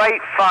were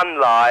great fun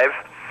live.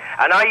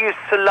 And I used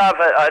to love,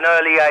 at an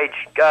early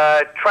age,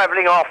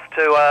 travelling off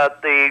to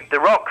the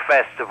rock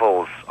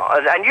festivals,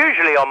 and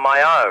usually on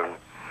my own.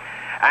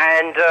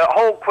 And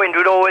Hawkwind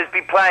would always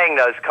be playing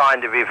those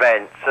kind of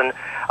events. And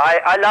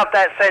I love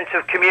that sense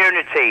of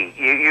community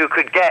you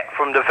could get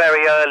from the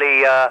very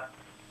early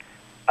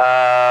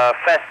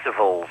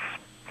festivals.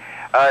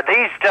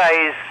 These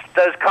days,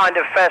 those kind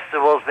of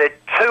festivals, they're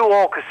too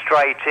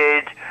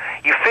orchestrated,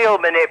 you feel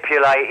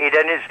manipulated,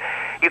 and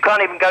you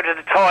can't even go to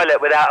the toilet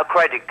without a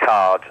credit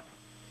card.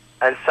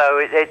 and so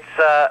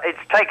it's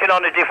taken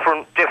on a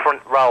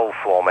different role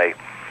for me.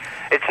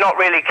 It's not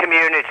really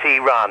community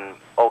run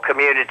or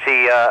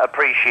community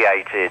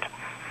appreciated.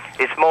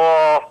 It's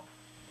more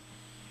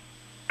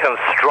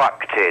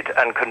constructed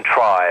and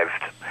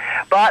contrived.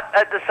 But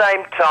at the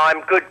same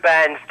time, good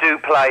bands do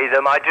play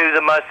them. I do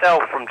them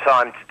myself from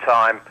time to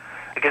time,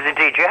 because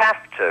indeed you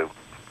have to.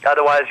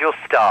 Otherwise you'll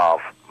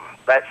starve.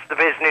 That's the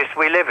business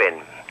we live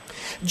in.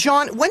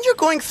 John, when you're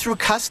going through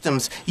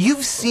customs,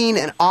 you've seen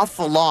an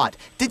awful lot.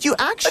 Did you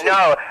actually...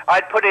 No,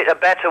 I'd put it a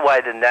better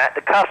way than that.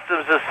 The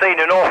customs have seen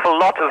an awful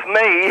lot of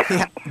me.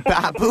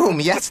 Yeah, boom.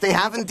 Yes, they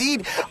have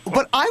indeed.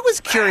 But I was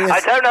curious... I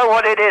don't know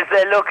what it is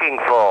they're looking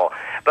for,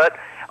 but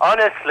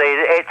honestly,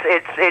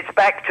 it's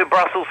back to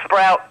Brussels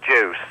sprout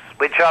juice,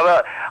 which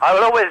I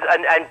will always...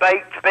 And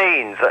baked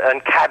beans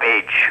and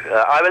cabbage.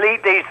 I will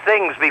eat these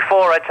things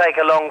before I take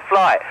a long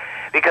flight,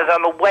 because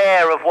I'm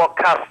aware of what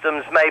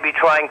customs may be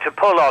trying to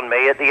pull on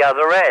me at the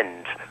other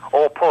end,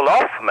 or pull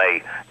off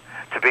me,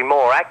 to be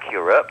more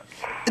accurate.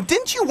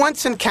 Didn't you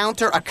once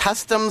encounter a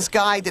customs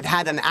guy that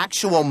had an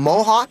actual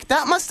mohawk?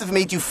 That must have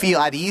made you feel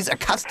at ease, a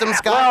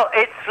customs guy? Well,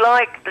 it's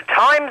like the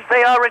times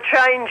they are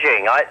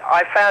a-changing.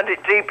 I found it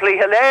deeply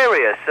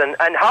hilarious and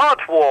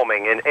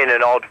heartwarming in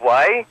an odd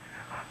way.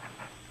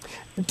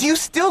 Do you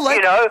still like...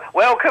 You know,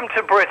 welcome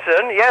to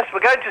Britain. Yes, we're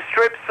going to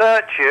strip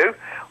search you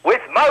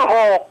with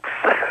mohawks.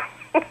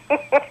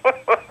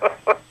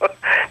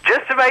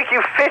 Just to make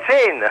you fit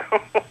in.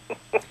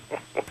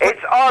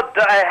 It's odd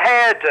that a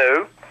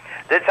hairdo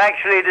that's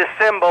actually the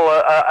symbol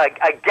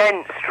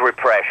against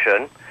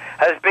repression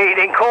has been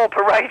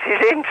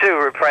incorporated into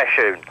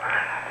repression.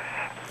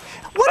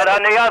 But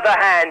on the other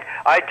hand,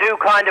 I do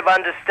kind of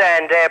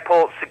understand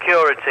airport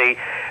security,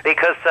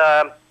 because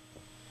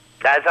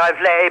as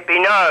I've let it be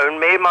known,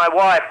 me and my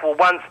wife were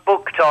once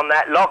booked on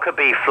that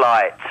Lockerbie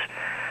flight,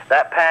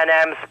 that Pan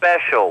Am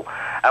special,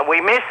 and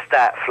we missed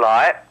that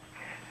flight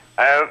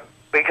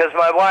because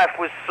my wife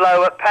was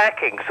slow at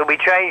packing, so we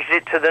changed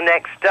it to the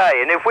next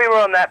day. And if we were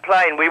on that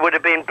plane, we would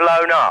have been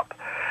blown up.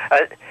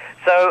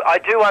 So I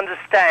do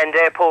understand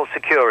airport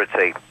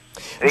security,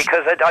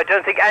 because I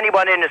don't think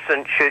anyone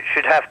innocent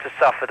should have to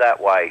suffer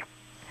that way.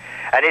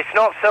 And it's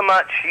not so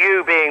much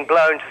you being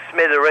blown to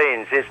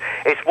smithereens,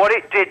 it's what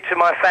it did to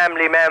my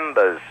family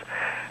members,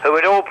 who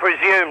had all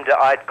presumed that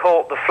I'd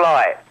caught the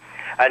flight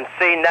and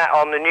seen that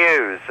on the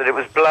news, that it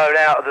was blown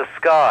out of the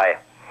sky.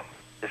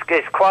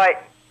 It's quite,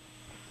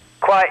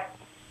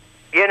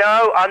 you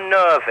know,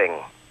 unnerving.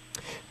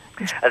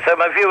 And so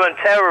my view on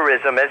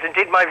terrorism, as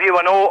indeed my view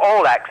on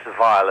all acts of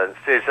violence,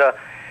 is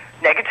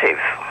negative.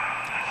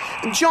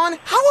 John,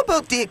 how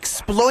about the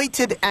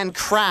Exploited and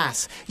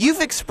Crass?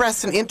 You've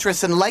expressed an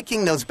interest in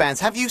liking those bands.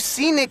 Have you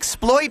seen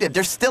Exploited?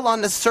 They're still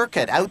on the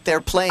circuit, out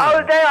there playing.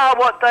 Oh, they are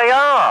what they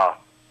are.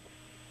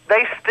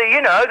 They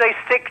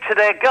stick to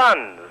their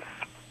guns.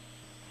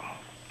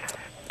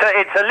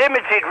 It's a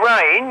limited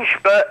range,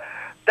 but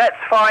that's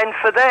fine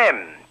for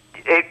them.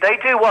 They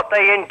do what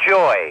they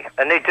enjoy,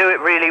 and they do it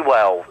really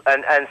well,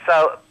 and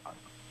so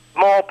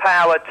more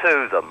power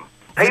to them.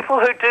 People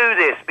who do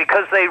this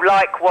because they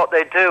like what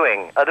they're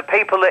doing are the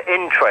people that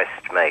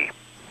interest me.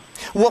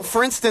 Well,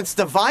 for instance,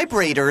 the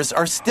Vibrators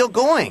are still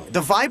going.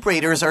 The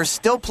Vibrators are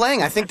still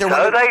playing. I think they're...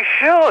 So they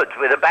should.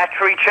 With a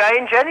battery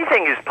change,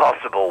 anything is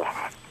possible.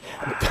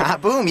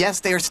 Boom,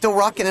 yes, they are still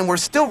rocking, and we're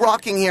still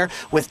rocking here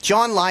with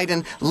John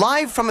Lydon,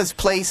 live from his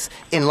place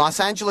in Los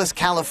Angeles,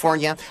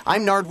 California.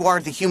 I'm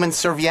Nardwuar, the Human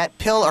Serviette.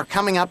 Pill are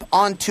coming up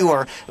on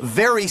tour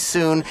very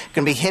soon. Going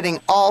to be hitting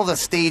all the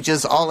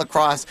stages all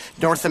across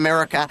North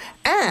America.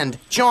 And,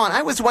 John,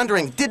 I was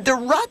wondering, did the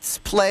Ruts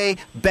play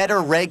better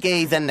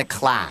reggae than the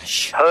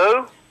Clash?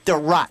 Who? The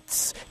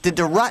Ruts. Did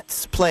the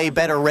Ruts play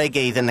better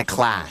reggae than the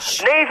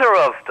Clash? Neither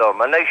of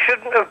them, and they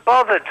shouldn't have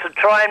bothered to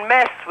try and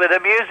mess with a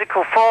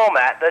musical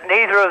format that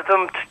neither of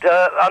them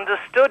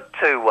understood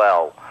too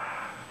well.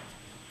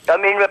 I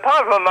mean,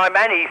 apart from my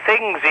many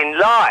things in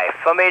life,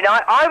 I mean,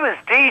 I was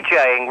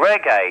DJing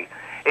reggae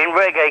in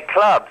reggae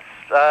clubs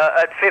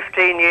at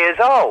 15 years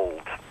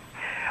old.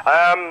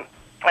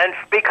 And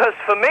because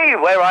for me,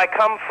 where I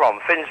come from,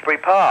 Finsbury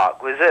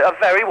Park, was a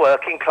very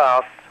working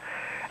class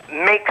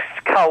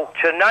mixed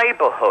culture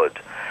neighbourhood.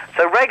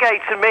 So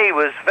reggae to me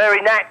was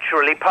very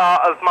naturally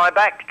part of my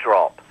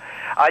backdrop.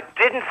 I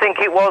didn't think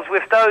it was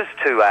with those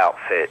two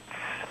outfits.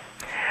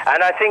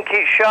 And I think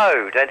it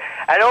showed.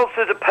 And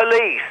also the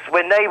Police,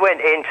 when they went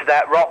into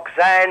that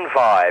Roxanne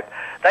vibe,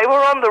 they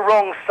were on the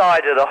wrong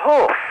side of the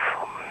hoof.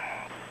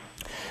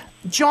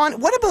 John,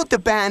 what about the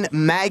band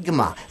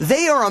Magma?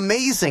 They are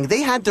amazing.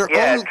 They had their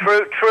own...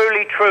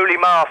 truly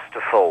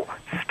masterful.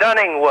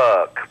 Stunning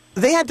work.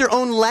 They had their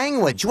own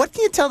language. What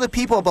can you tell the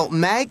people about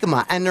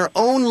Magma and their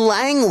own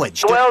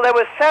language? Well, there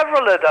were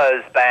several of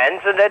those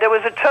bands, and there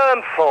was a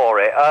term for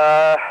it.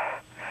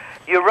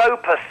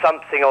 Europa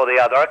something or the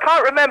other. I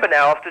can't remember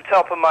now off the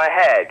top of my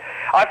head.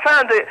 I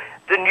found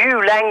the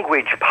new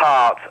language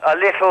part a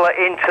little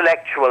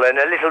intellectual and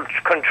a little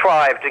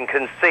contrived and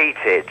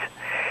conceited.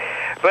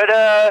 But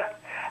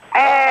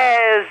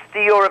as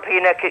the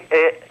European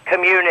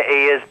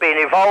community has been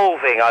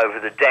evolving over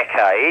the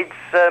decades,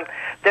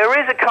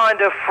 there is a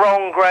kind of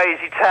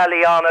Franglese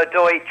Italiano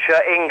Deutsche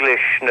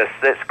Englishness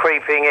that's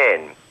creeping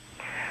in.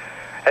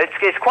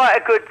 It's quite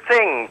a good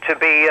thing to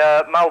be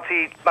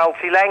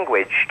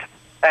multi-languaged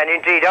and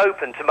indeed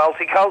open to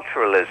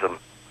multiculturalism.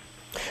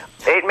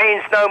 It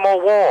means no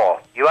more war,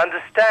 you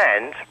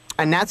understand?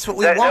 And that's what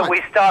we want. That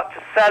we start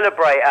to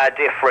celebrate our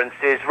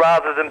differences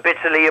rather than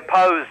bitterly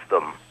oppose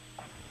them.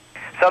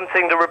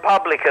 Something the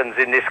Republicans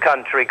in this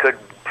country could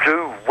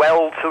do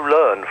well to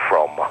learn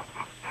from.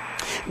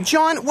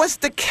 John, was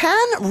the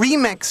Can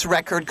remix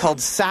record called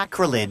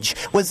Sacrilege?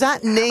 Was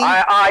that named...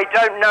 I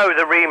don't know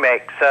the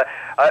remix.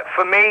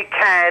 For me,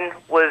 Can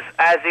was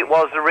as it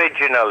was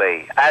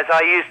originally, as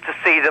I used to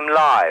see them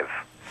live.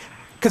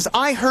 Because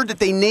I heard that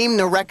they named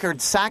the record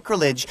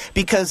Sacrilege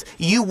because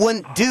you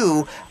wouldn't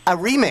do a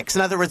remix.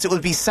 In other words, it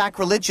would be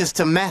sacrilegious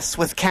to mess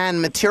with Can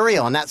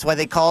material, and that's why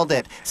they called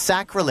it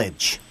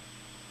Sacrilege.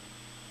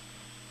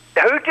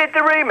 Who did the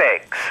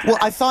remix? Well,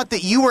 I thought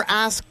that you were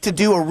asked to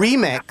do a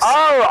remix.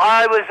 Oh,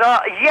 I was...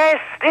 yes,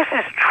 this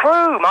is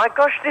true. My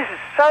gosh, this is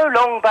so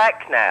long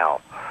back now.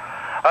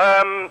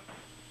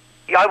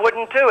 I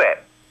wouldn't do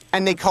it.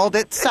 And they called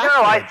it Sacrilege.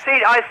 No,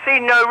 I see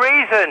no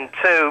reason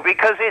to,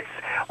 because it's...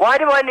 Why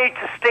do I need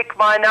to stick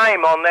my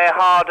name on their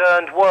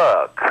hard-earned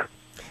work?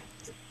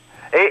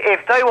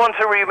 If they want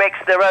to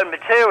remix their own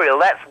material,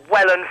 that's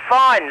well and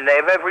fine, and they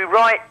have every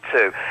right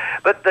to.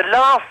 But the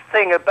last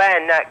thing a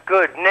band that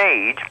good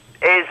need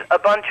is a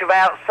bunch of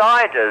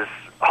outsiders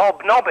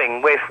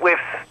hobnobbing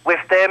with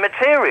their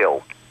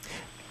material.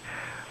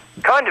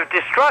 Kind of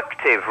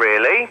destructive,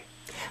 really.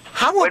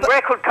 When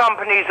record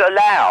companies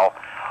allow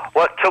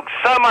what took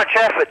so much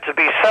effort to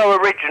be so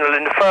original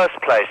in the first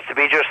place to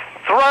be just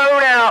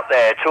thrown out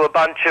there to a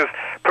bunch of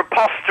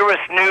preposterous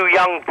new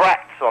young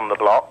brats on the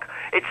block,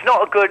 it's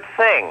not a good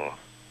thing.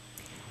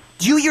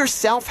 Do you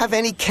yourself have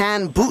any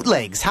Can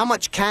bootlegs? How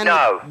much Can...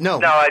 No,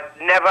 I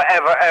never,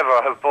 ever,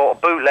 ever have bought a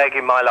bootleg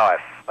in my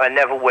life. I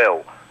never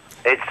will.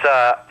 It's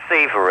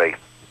thievery.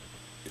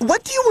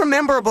 What do you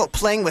remember about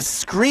playing with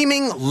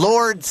Screaming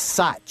Lord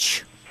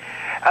Sutch?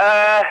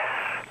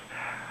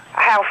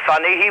 How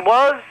funny he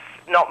was.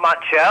 Not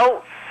much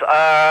else.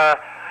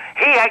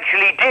 He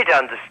actually did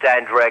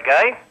understand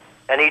reggae,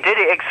 and he did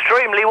it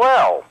extremely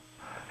well.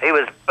 He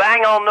was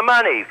bang on the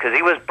money, because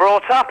he was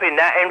brought up in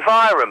that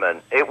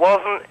environment. It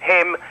wasn't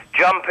him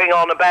jumping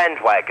on a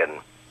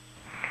bandwagon.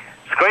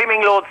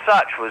 Screaming Lord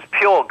Sutch was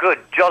pure, good,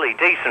 jolly,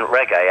 decent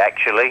reggae,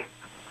 actually.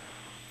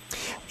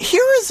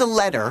 Here is a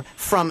letter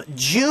from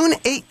June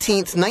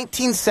 18th,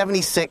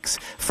 1976,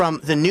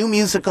 from the New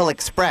Musical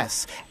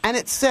Express. And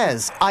it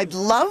says, I'd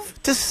love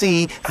to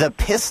see the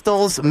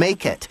Pistols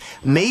make it.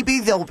 Maybe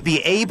they'll be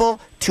able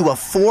to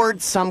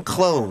afford some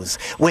clothes,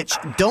 which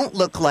don't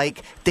look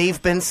like they've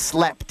been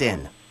slept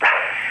in.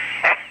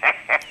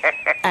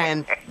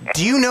 And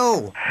do you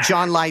know,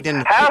 John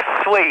Lydon... How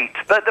sweet.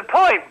 But the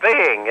point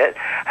being,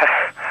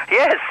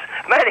 yes,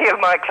 many of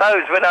my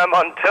clothes when I'm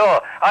on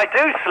tour, I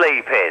do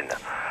sleep in.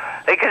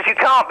 Because you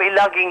can't be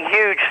lugging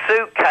huge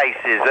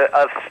suitcases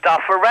of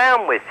stuff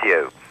around with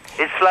you.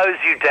 It slows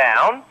you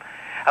down.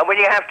 And when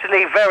you have to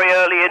leave very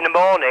early in the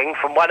morning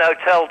from one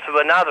hotel to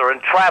another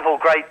and travel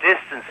great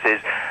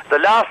distances, the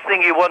last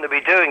thing you want to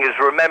be doing is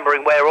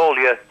remembering where all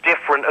your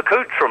different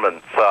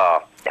accoutrements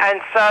are.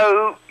 And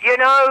so, you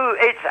know,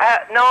 it's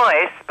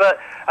nice, but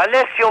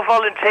unless you're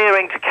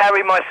volunteering to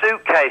carry my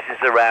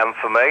suitcases around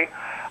for me,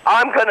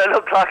 I'm going to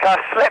look like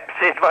I slept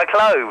in my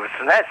clothes.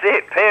 And that's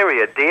it,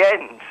 period, the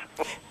end.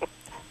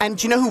 And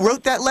do you know who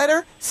wrote that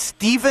letter?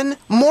 Stephen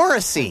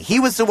Morrissey. He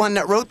was the one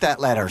that wrote that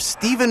letter.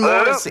 Stephen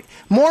Morrissey.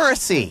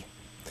 Morrissey.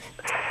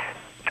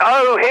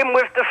 Oh, him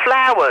with the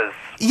flowers.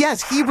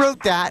 Yes, he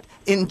wrote that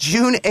in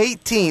June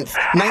 18th.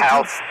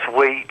 How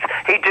sweet.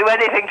 He'd do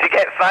anything to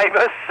get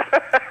famous.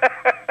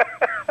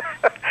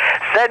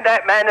 Send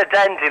that man a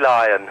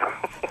dandelion.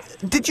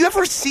 Did you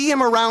ever see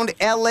him around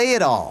L.A.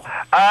 at all?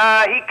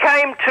 He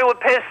came to a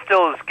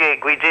Pistols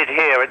gig we did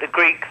here at the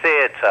Greek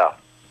Theatre.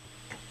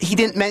 He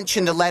didn't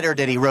mention the letter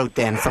that he wrote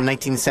then from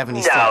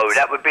 1976. No,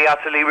 that would be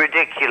utterly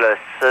ridiculous.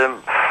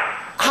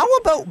 How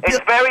about...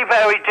 It's very,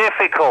 very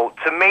difficult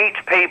to meet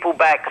people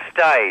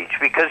backstage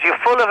because you're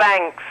full of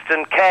angst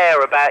and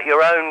care about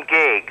your own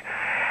gig,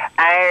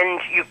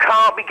 and you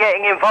can't be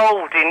getting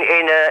involved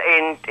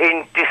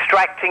in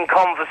distracting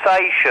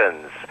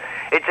conversations.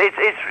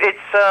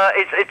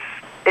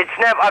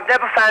 I've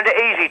never found it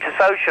easy to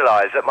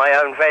socialise at my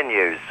own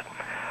venues.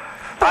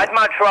 I'd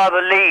much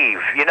rather leave,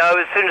 you know,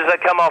 as soon as I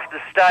come off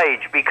the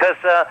stage, because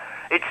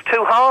it's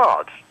too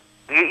hard.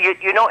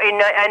 You're not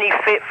in any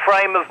fit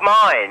frame of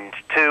mind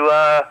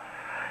to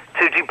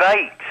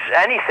debate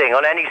anything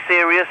on any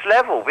serious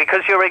level,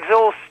 because you're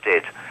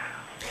exhausted.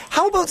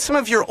 How about some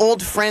of your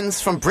old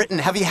friends from Britain?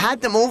 Have you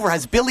had them over?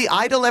 Has Billy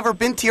Idol ever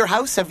been to your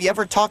house? Have you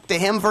ever talked to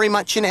him very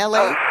much in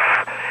L.A.?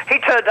 He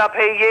turned up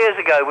here years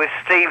ago with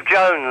Steve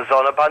Jones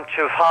on a bunch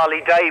of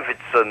Harley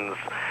Davidsons.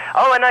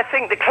 Oh, and I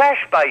think the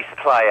Clash bass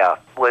player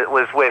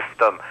was with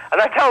them.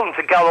 And I told him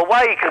to go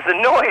away because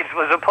the noise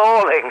was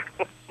appalling.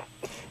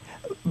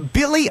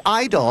 Billy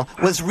Idol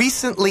was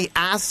recently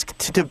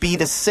asked to be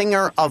the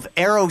singer of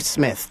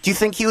Aerosmith. Do you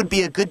think he would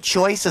be a good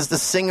choice as the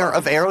singer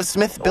of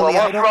Aerosmith, Billy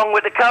Well, what's Idol? wrong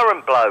with the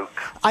current bloke?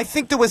 I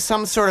think there was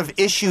some sort of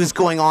issues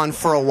going on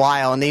for a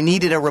while, and they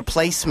needed a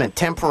replacement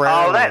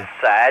temporarily. Oh, that's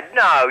sad.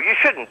 No, you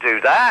shouldn't do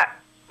that.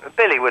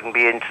 Billy wouldn't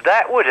be into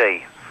that, would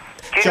he?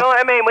 Do you know what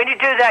I mean? When you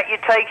do that, you're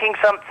taking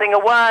something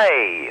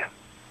away.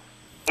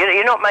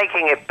 You're not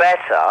making it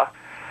better.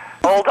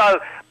 Although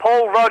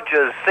Paul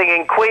Rodgers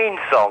singing Queen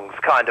songs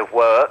kind of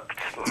worked.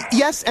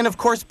 Yes, and of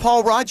course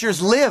Paul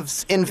Rodgers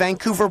lives in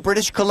Vancouver,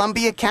 British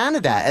Columbia,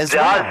 Canada as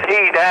well. Does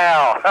he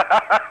now?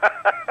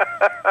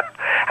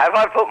 Have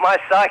I put my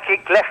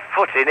psychic left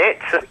foot in it?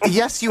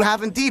 Yes, you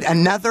have indeed.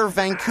 Another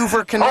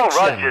Vancouver connection.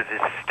 Paul Rodgers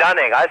is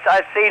stunning.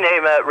 I've seen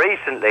him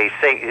recently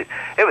sing.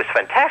 It was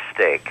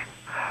fantastic.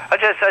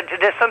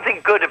 There's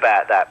something good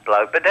about that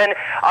bloke. But then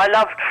I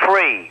loved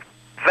Free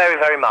very,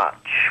 very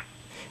much.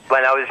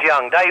 When I was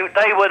young,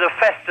 they were the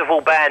festival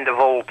band of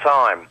all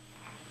time.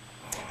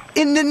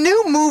 In the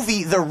new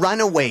movie, The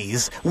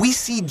Runaways, we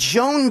see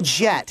Joan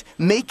Jett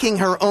making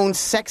her own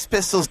Sex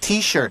Pistols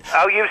T-shirt.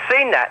 Oh, you've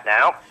seen that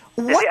now?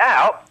 What? Is it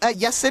out?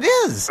 Yes, it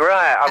is.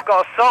 Right, I've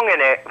got a song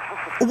in it.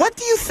 What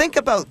do you think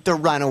about The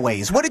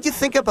Runaways? What did you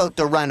think about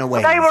The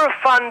Runaways? They were a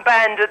fun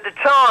band at the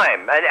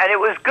time, and it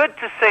was good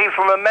to see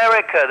from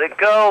America that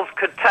girls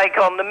could take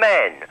on the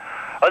men.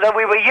 Although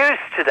we were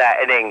used to that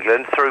in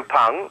England through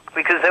punk,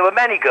 because there were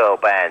many girl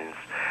bands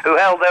who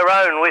held their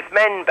own with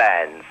men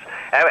bands.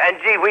 And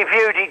we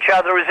viewed each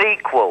other as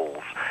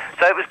equals.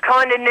 So it was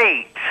kind of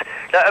neat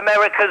that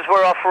Americans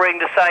were offering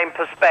the same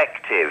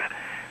perspective.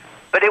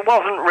 But it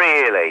wasn't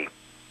really.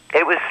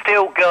 It was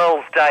still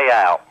girls' day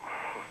out.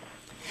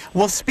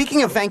 Well,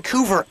 speaking of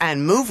Vancouver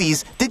and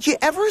movies, did you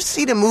ever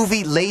see the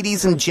movie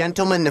Ladies and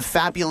Gentlemen, The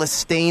Fabulous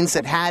Stains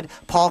that had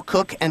Paul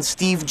Cook and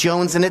Steve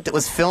Jones in it that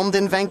was filmed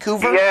in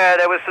Vancouver? Yeah,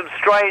 there were some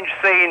strange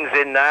scenes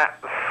in that.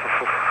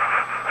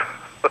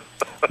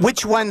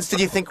 Which ones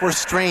did you think were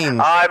strange?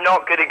 I'm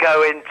not going to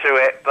go into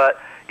it, but,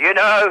 you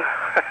know,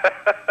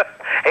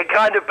 it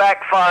kind of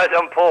backfired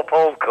on poor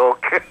Paul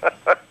Cook.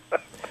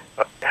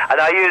 And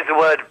I use the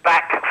word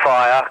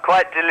backfire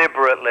quite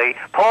deliberately.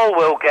 Paul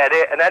will get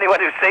it, and anyone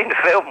who's seen the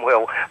film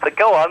will. But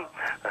go on.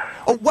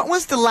 Oh, what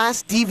was the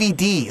last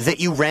DVD that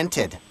you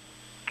rented?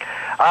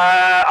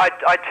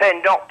 I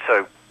tend not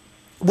to.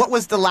 What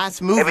was the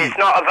last movie? If it's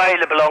not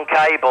available on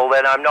cable,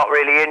 then I'm not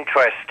really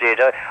interested.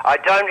 I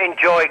don't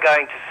enjoy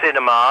going to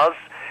cinemas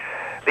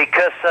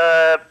because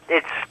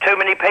it's too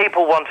many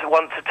people want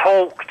to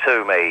talk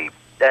to me,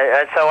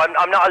 and so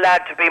I'm not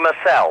allowed to be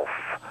myself.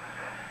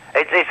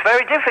 It's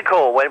very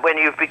difficult when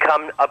you've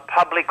become a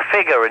public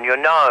figure and you're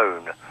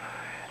known.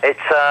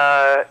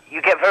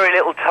 You get very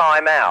little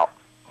time out.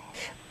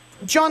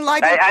 John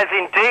Lydon... As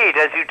indeed,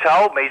 as you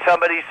told me,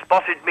 somebody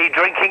spotted me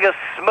drinking a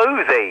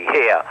smoothie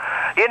here.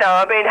 You know,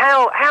 I mean,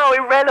 how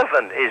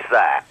irrelevant is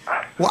that?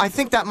 Well, I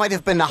think that might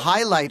have been the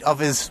highlight of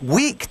his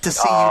week, to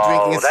see you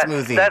drinking a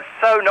smoothie. That's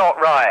so not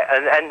right,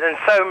 and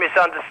so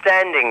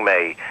misunderstanding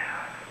me.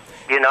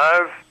 You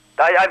know,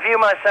 I view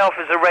myself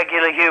as a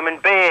regular human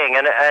being,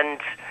 and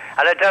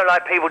I don't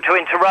like people to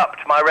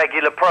interrupt my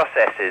regular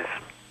processes.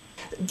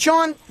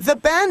 John, the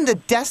band The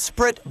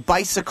Desperate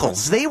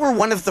Bicycles, they were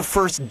one of the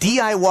first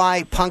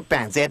DIY punk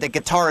bands. They had the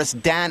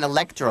guitarist Dan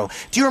Electro.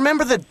 Do you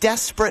remember The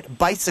Desperate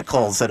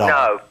Bicycles at all?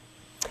 No.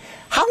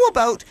 How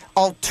about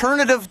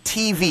alternative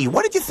TV?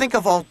 What did you think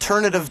of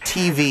alternative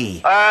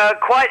TV?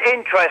 Quite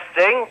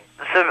interesting.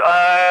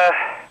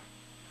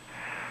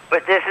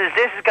 But this is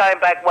going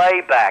back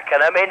way back,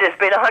 and I mean, there's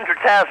been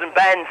 100,000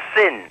 bands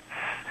since.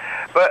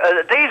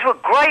 But these were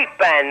great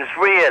bands,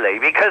 really,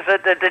 because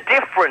of the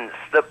difference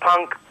that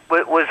punk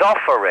was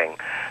offering.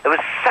 There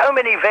were so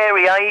many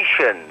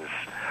variations.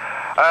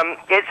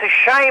 It's a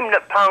shame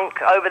that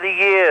punk over the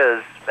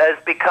years has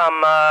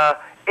become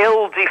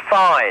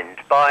ill-defined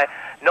by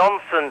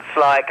nonsense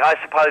like, I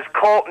suppose,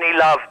 Courtney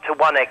Love to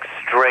one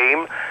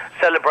extreme,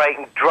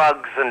 celebrating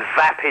drugs and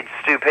vapid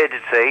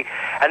stupidity,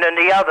 and then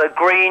the other,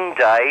 Green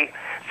Day,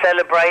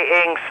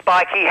 celebrating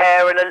spiky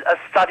hair and a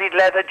studded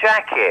leather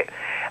jacket.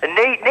 And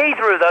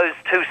neither of those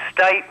two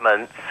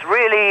statements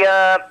really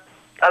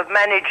have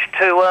managed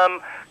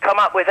to come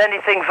up with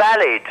anything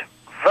valid,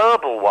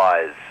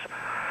 verbal-wise.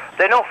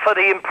 They're not for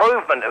the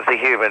improvement of the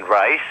human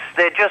race.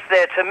 They're just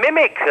there to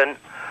mimic and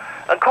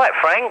quite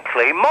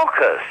frankly, mock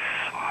us.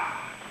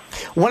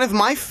 One of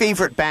my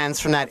favorite bands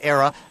from that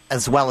era,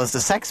 as well as the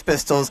Sex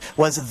Pistols,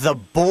 was The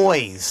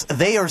Boys.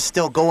 They are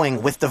still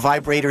going with the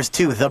Vibrators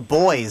too. The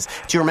Boys.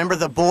 Do you remember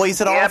The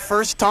Boys at all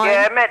first time?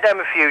 Yeah, I met them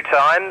a few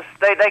times.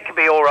 They could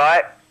be all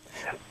right.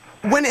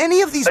 When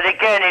any of these... But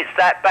again, it's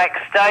that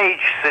backstage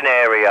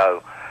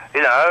scenario.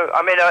 You know,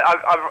 I mean,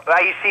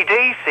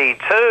 AC/DC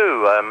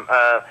too,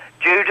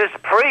 Judas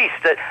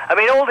Priest. I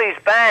mean, all these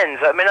bands.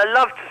 I mean, I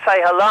love to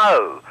say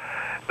hello,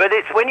 but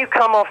it's when you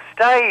come off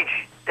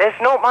stage, there's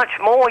not much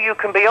more you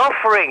can be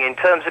offering in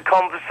terms of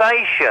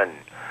conversation.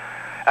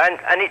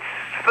 And it's,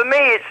 for me,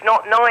 it's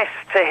not nice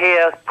to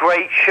hear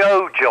 "great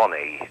show,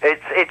 Johnny."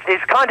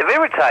 It's kind of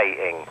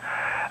irritating.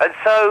 And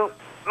so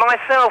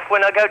myself,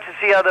 when I go to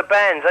see other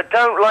bands, I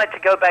don't like to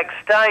go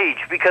backstage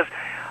because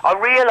I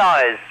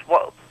realise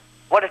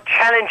what a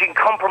challenging,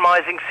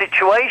 compromising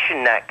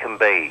situation that can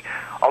be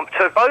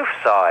to both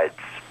sides.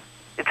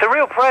 It's a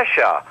real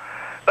pressure.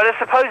 But I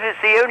suppose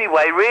it's the only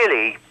way,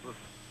 really,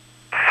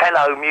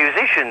 fellow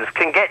musicians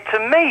can get to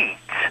meet,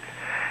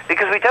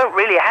 because we don't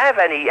really have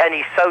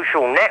any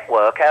social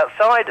network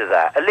outside of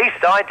that. At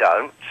least I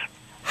don't.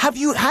 Have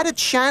you had a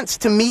chance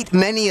to meet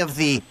many of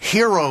the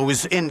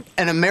heroes in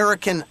an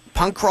American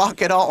punk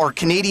rock at all, or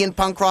Canadian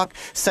punk rock,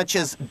 such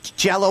as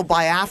Jello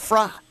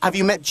Biafra? Have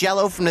you met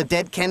Jello from the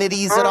Dead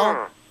Kennedys at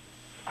all?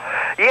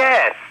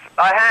 Yes,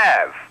 I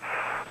have.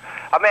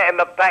 I met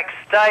him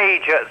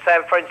backstage at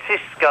San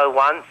Francisco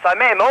once. I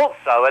met him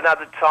also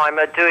another time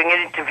doing an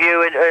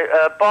interview in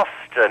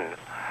Boston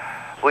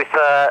with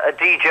a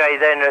DJ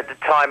then at the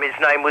time. His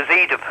name was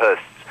Oedipus.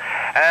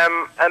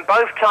 And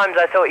both times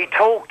I thought he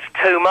talked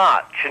too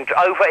much and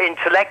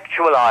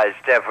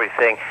over-intellectualized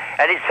everything,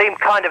 and it seemed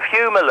kind of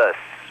humorless.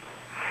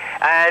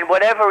 And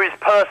whatever his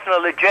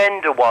personal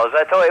agenda was,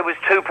 I thought it was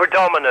too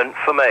predominant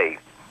for me.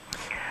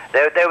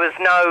 There was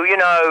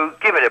no,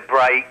 give it a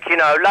break,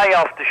 lay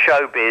off the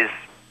showbiz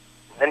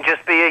and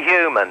just be a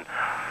human.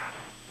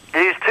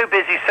 He was too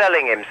busy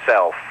selling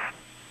himself,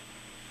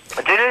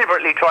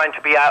 deliberately trying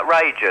to be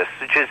outrageous,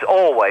 which is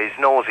always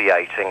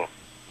nauseating.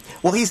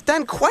 Well, he's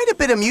done quite a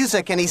bit of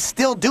music, and he's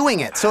still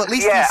doing it, so at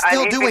least he's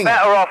still doing it. Yeah, and he'd be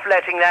better off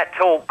letting that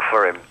talk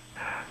for him,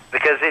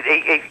 because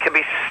it can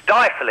be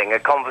stifling, a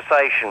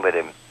conversation with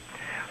him.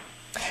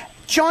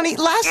 Johnny,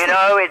 lastly...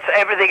 it's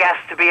everything has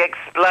to be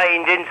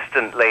explained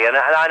instantly, and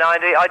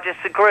I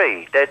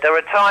disagree. There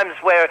are times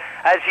where,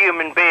 as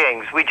human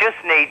beings, we just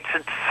need to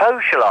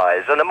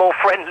socialise in a more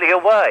friendlier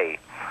way.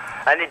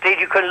 And indeed,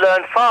 you can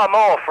learn far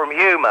more from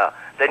humour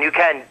than you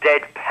can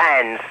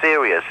deadpan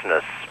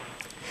seriousness.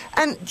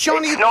 And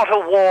Johnny... It's not a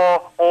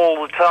war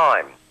all the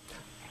time.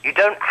 You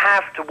don't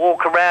have to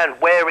walk around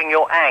wearing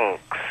your angst.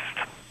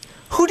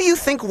 Who do you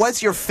think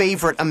was your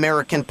favorite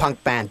American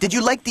punk band? Did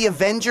you like the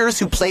Avengers,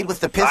 who played with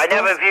the Pistols? I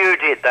never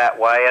viewed it that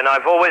way, and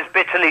I've always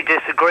bitterly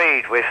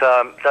disagreed with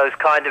those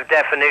kind of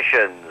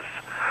definitions.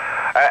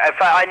 In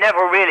fact, I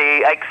never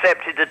really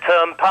accepted the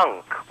term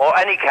punk, or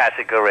any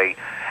category.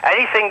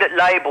 Anything that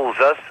labels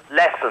us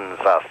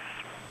lessens us.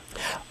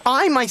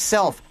 I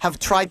myself have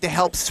tried to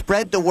help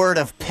spread the word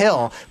of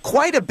Pill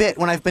quite a bit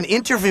when I've been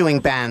interviewing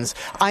bands.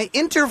 I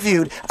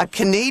interviewed a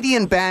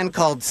Canadian band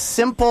called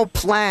Simple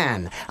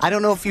Plan. I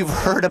don't know if you've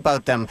heard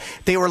about them.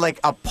 They were like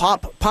a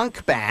pop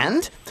punk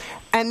band,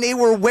 and they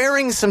were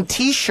wearing some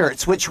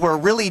T-shirts which were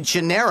really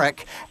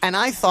generic, and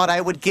I thought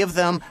I would give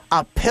them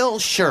a Pill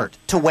shirt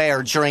to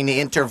wear during the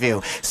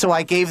interview. So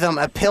I gave them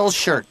a Pill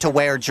shirt to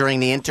wear during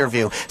the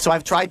interview. So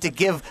I've tried to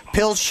give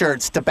Pill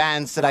shirts to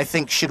bands that I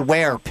think should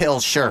wear Pill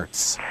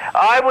shirts.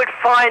 I would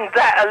find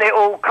that a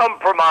little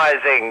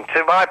compromising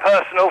to my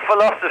personal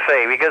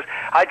philosophy, because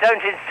I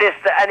don't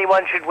insist that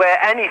anyone should wear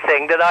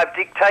anything that I've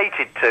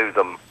dictated to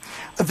them.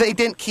 They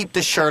didn't keep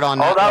the shirt on.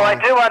 Although I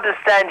do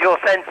understand your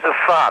sense of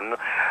fun,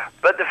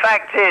 but the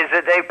fact is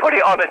that they put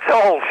it on at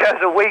all shows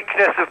a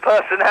weakness of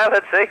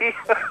personality.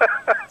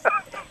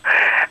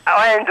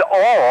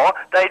 Or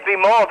they'd be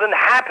more than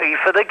happy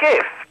for the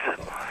gift.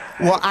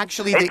 Well,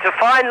 actually... It's a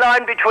fine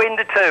line between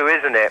the two,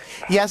 isn't it?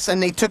 Yes,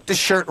 and they took the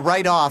shirt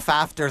right off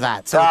after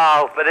that. So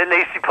oh, but at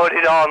least he put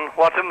it on.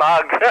 What a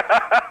mug.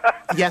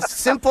 Yes,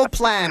 Simple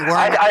Plan.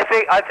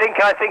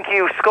 I think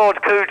you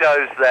scored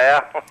kudos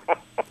there.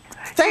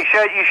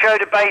 You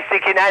showed a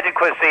basic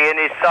inadequacy in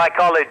his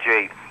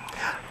psychology.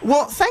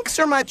 Well, thanks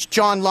so much,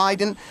 John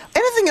Lydon.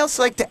 Anything else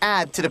you'd like to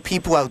add to the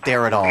people out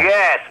there at all?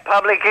 Yes,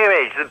 Public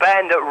Image, the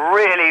band that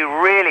really,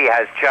 really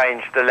has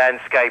changed the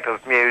landscape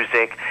of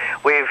music.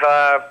 We've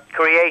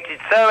created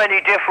so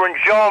many different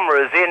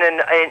genres in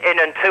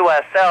and to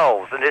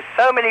ourselves, and there's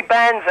so many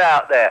bands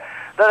out there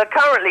that are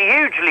currently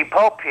hugely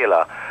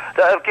popular,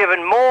 that have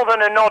given more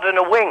than a nod and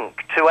a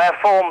wink to our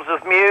forms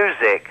of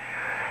music,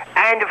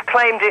 and have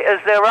claimed it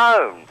as their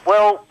own.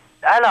 Well,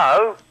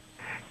 hello.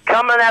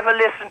 Come and have a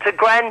listen to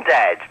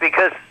Grandad,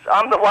 because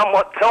I'm the one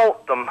what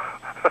taught them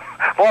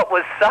what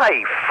was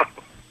safe.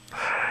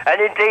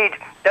 And indeed,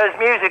 those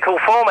musical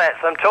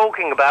formats I'm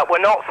talking about were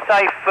not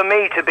safe for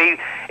me to be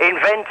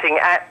inventing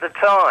at the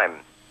time.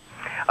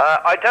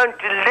 I don't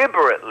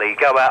deliberately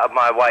go out of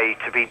my way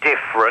to be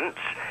different.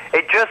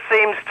 It just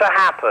seems to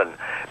happen,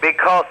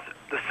 because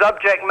the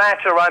subject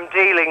matter I'm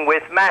dealing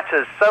with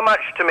matters so much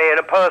to me at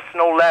a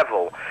personal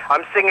level.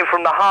 I'm singing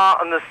from the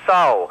heart and the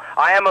soul.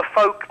 I am a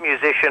folk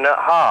musician at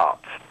heart.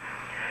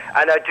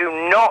 And I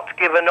do not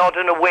give a nod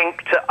and a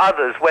wink to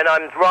others when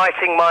I'm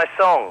writing my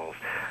songs.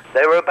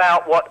 They're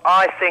about what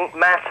I think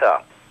matter.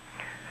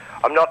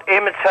 I'm not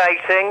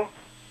imitating.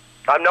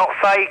 I'm not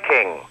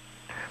faking.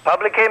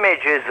 Public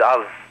Image is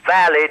a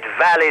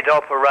valid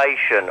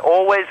operation.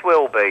 Always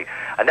will be.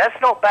 And that's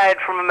not bad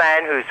from a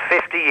man who's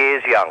 50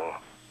 years young.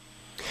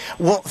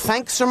 Well,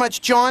 thanks so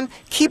much, John.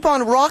 Keep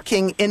on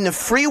rocking in the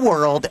free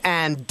world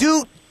and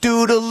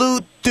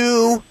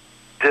do-do-do-do.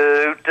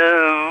 Do.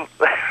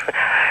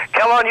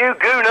 Come on, you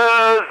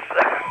gooners.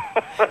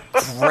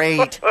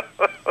 Great.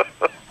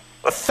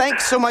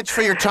 Thanks so much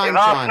for your time,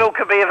 If John. Arsenal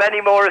could be of any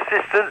more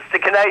assistance to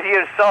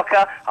Canadian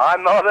soccer,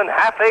 I'm more than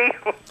happy.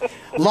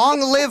 Long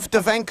live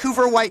the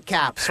Vancouver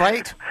Whitecaps,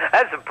 right?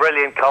 That's a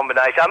brilliant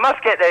combination. I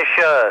must get their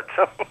shirt.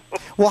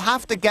 We'll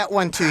have to get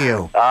one to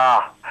you.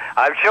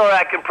 I'm sure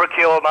I can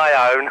procure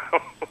my own.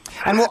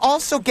 And we'll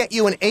also get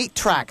you an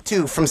 8-track,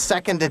 too, from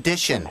Second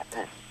Edition.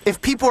 If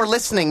people are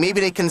listening,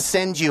 maybe they can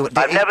send you the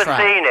 8-track. I've never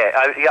seen it.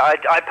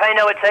 I pay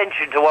no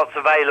attention to what's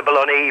available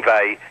on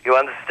eBay, you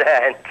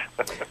understand?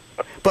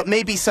 But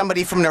maybe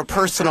somebody from their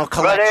personal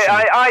collection.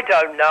 But I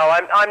don't know.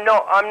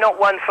 I'm not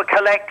one for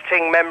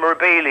collecting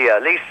memorabilia,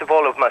 least of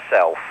all of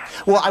myself.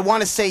 Well, I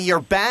want to say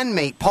your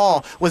bandmate,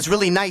 Paul, was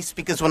really nice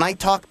because when I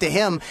talked to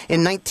him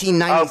in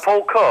 1990... Oh,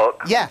 Paul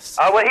Cook? Yes.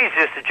 Oh, well, he's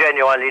just a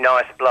genuinely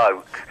nice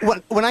bloke.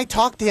 When I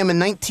talked to him in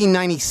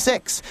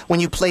 1996, when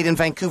you played in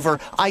Vancouver,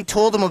 I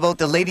told him about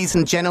the Ladies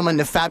and Gentlemen,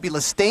 the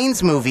Fabulous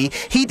Stains movie.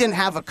 He didn't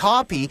have a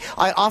copy.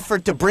 I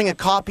offered to bring a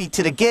copy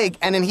to the gig,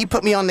 and then he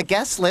put me on the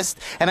guest list,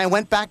 and I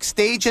went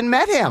backstage and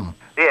met him.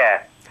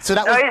 Yeah. So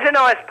that he's a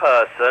nice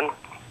person.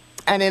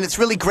 And then it's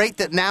really great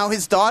that now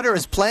his daughter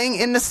is playing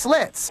in the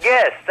Slits.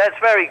 Yes, that's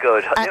very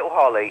good. Little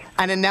Holly.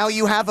 And then now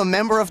you have a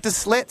member of the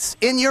Slits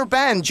in your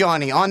band,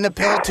 Johnny, on the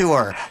Pill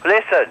Tour.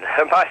 Listen,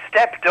 my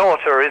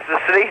stepdaughter is the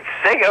lead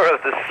singer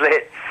of the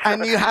Slits.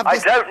 And you have I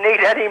don't need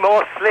any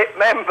more Slit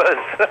members.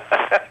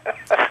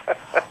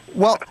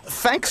 Well,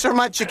 thanks so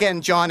much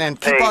again, John, and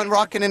keep on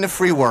rocking in the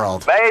free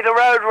world. May the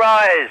road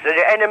rise and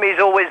your enemies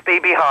always be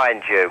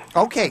behind you.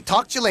 Okay,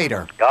 talk to you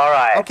later. All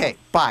right. Okay,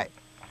 bye.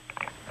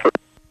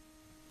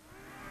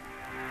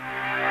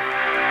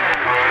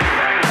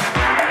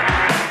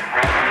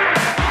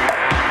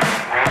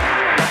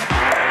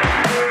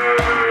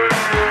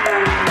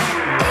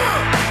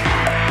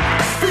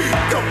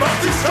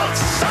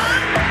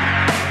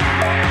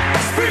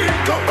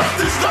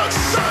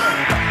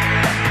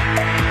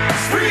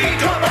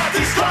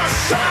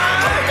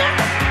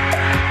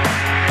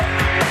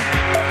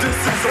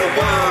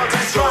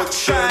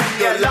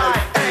 Your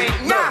life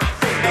ain't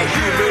nothing. The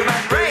human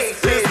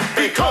race is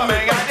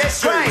becoming a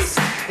disgrace.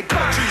 The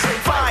countries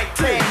are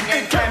fighting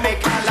in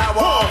chemical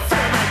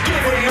warfare,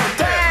 giving a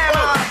damn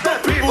of the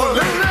people who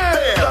live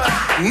there.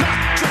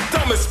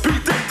 Nostradamus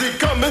predicted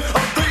coming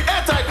of the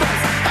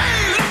Antichrist.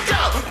 Hey, look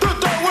out! The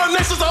Darwin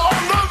nations are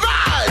on the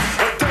rise.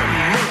 A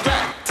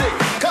democratic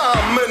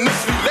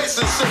communist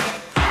relationship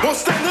won't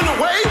stand in the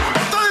way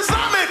of the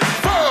Islamic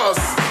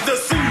force. The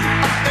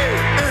CIA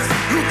is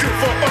looking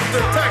for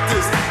other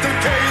tactics. The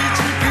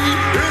KGB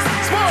is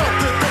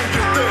smarter than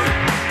you think.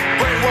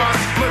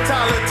 Brainwash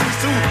mentalities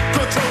to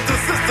control the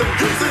system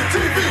using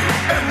TV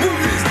and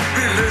movies,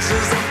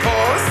 religions, of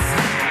course.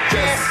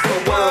 Yes, the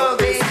world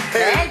is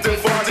headed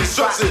for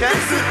destruction.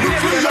 Is it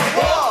nuclear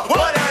war?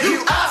 What are you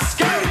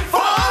asking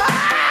for?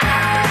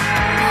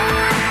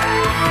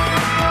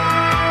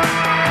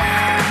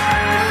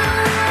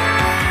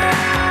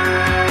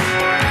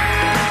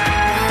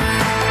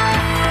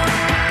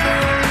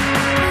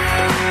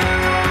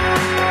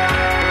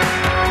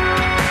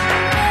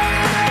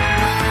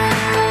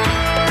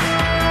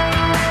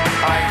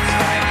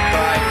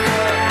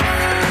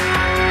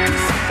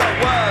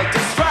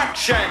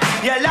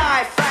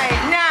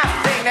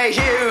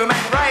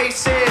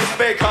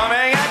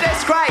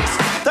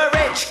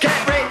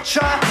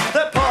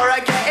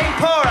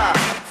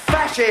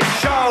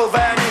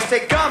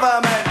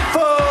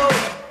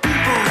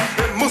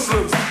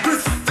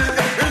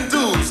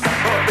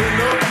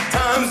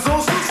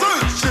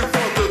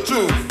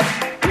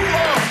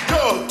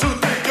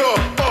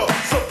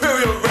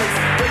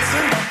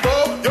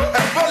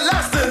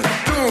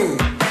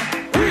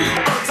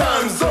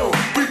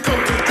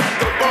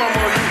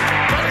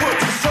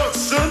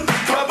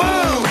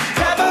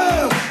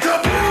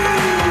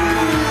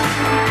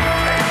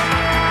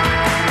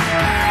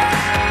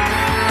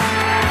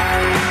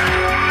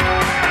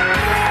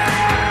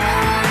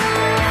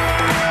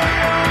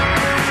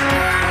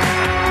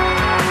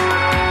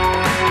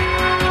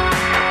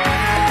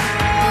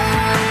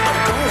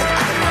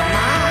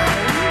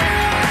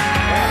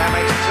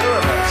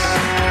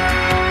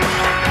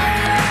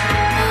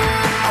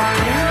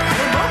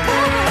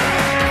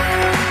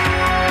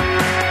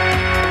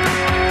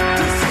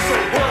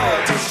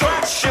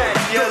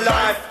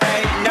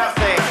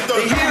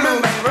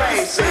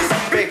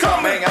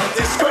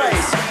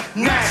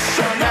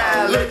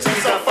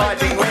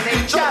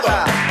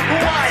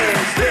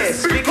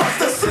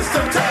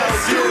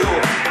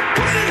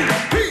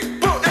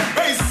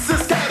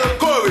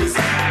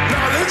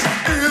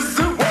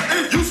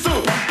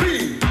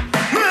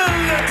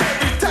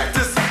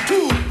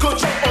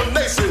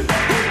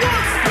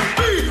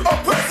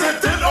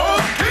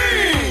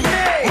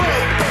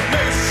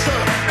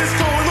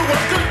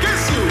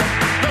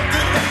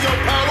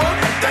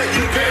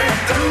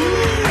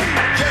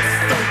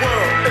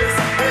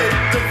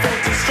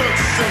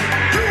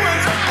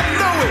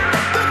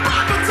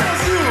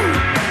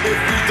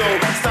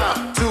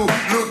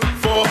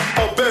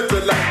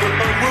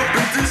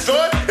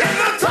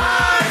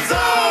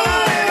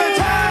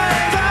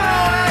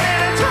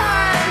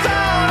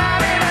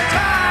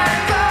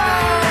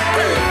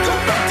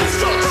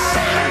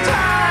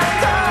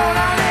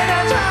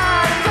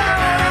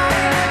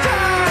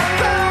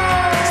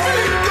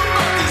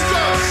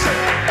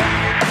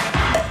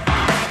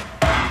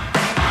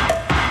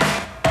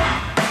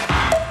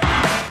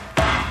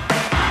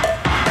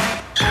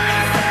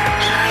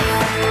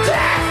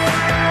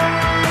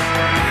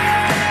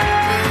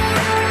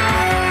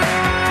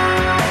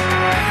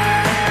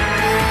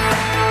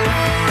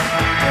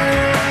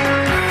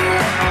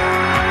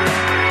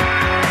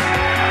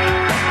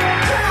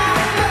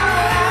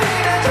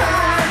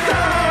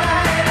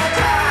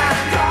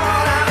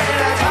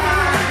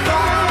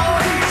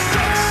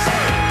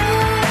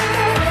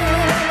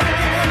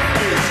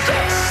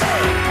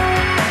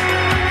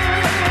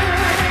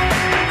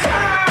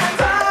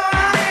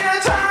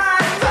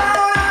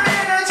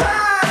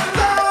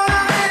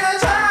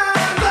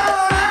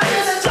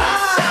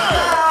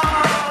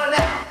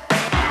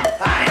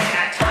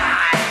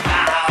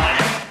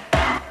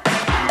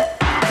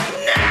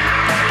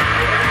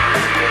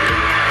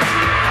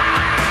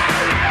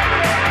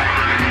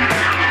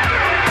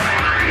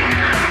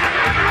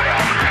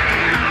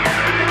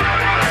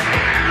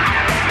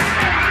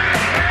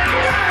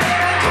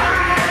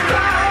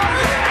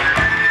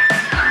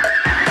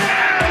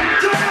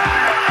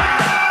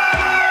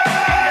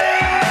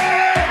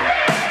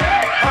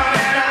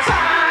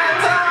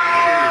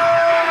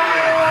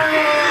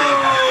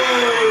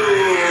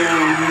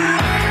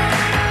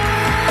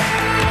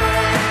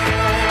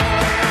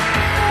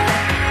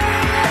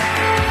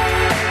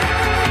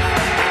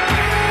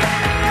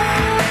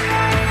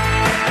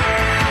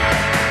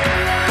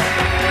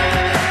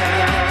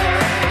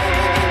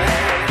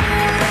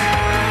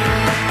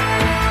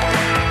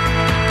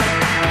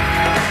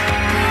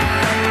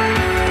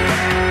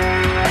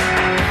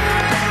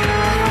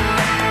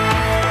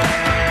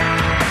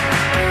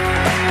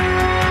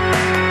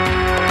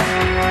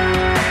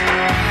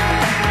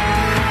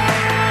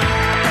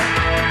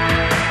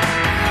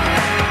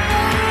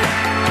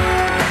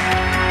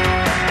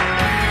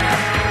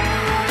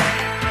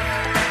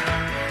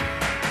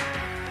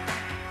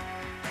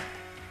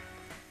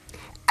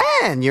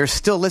 And you're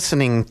still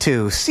listening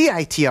to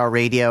CITR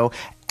Radio,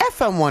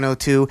 FM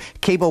 102,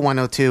 Cable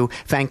 102,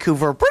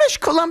 Vancouver, British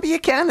Columbia,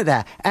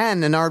 Canada,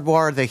 and the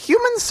Nardwuar, the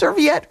Human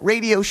Serviette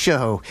Radio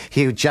Show.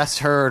 You just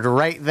heard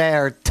right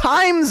there,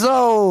 Time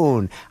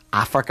Zone,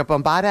 Africa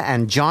Bombada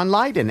and John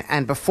Lydon.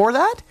 And before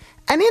that,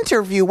 an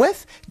interview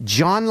with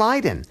John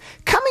Lydon.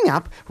 Coming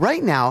up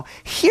right now,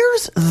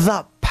 here's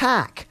The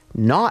Pack.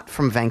 Not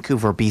from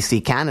Vancouver,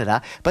 BC,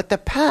 Canada, but The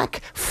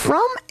Pack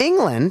from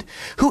England,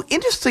 who,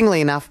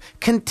 interestingly enough,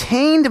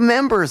 contained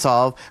members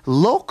of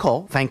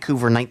local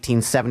Vancouver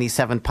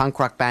 1977 punk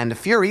rock band The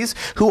Furies,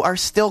 who are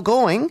still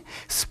going.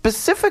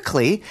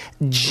 Specifically,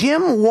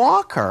 Jim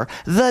Walker,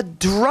 the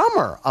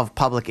drummer of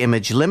Public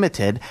Image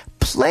Limited,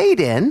 played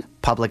in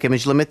Public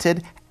Image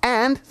Limited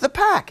and The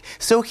Pack.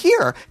 So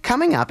here,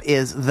 coming up,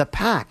 is The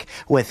Pack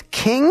with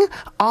King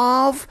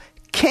of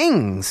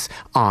Kings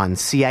on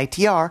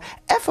CITR,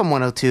 FM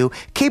 102,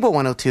 Cable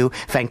 102,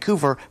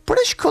 Vancouver,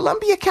 British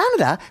Columbia,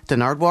 Canada, the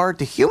Nardwuar,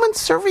 the Human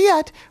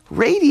Serviette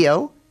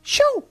Radio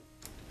Show.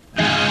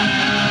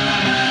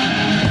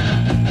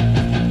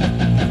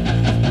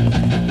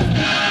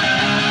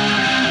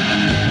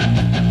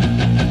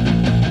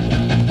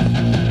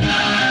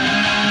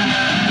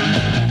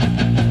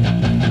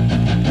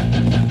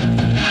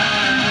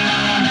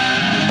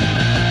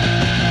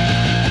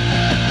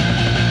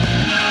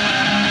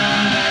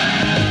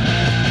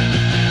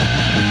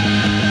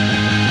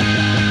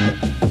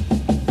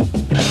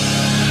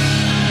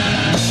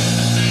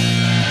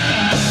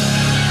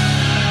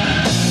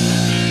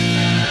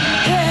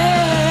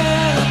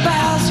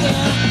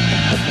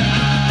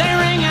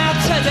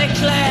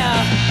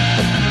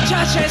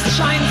 Churches'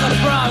 chains are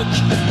broke.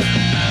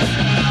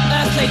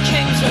 Earthly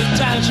kings with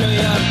down to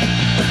you.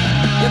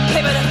 You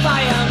keep it a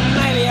fire,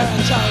 maybe you're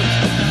a joke.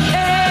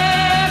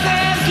 If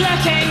it's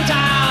looking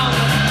down,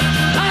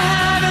 I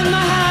have in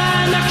my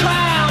hand a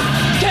crown.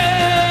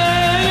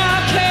 King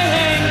of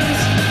kings,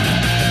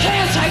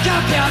 here, take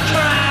up your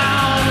crown.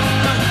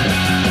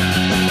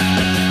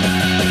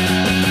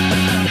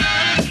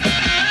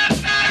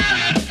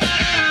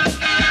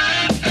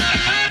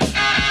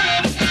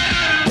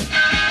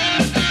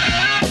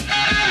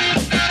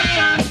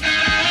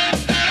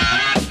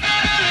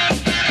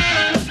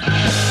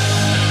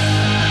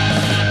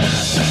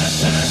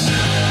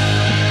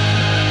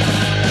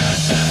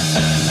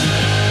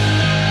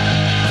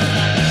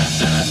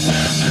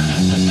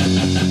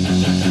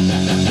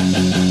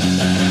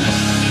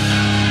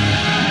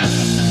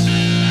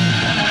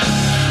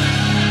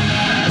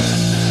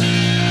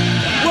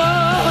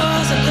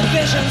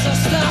 Are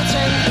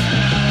starting,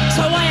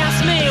 so why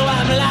ask me why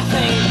I'm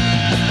laughing?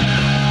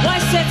 Why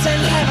sit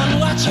in heaven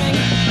watching?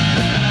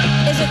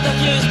 Is it the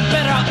view's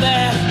better up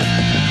there?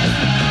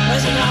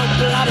 There's no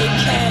bloody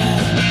care.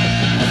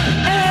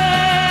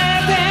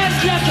 If it's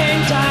looking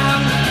down,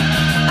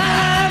 I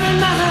have in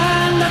my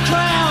hand the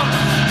crown.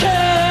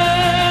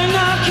 King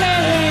of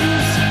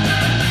kings,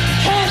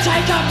 here,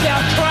 take up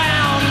your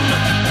crown.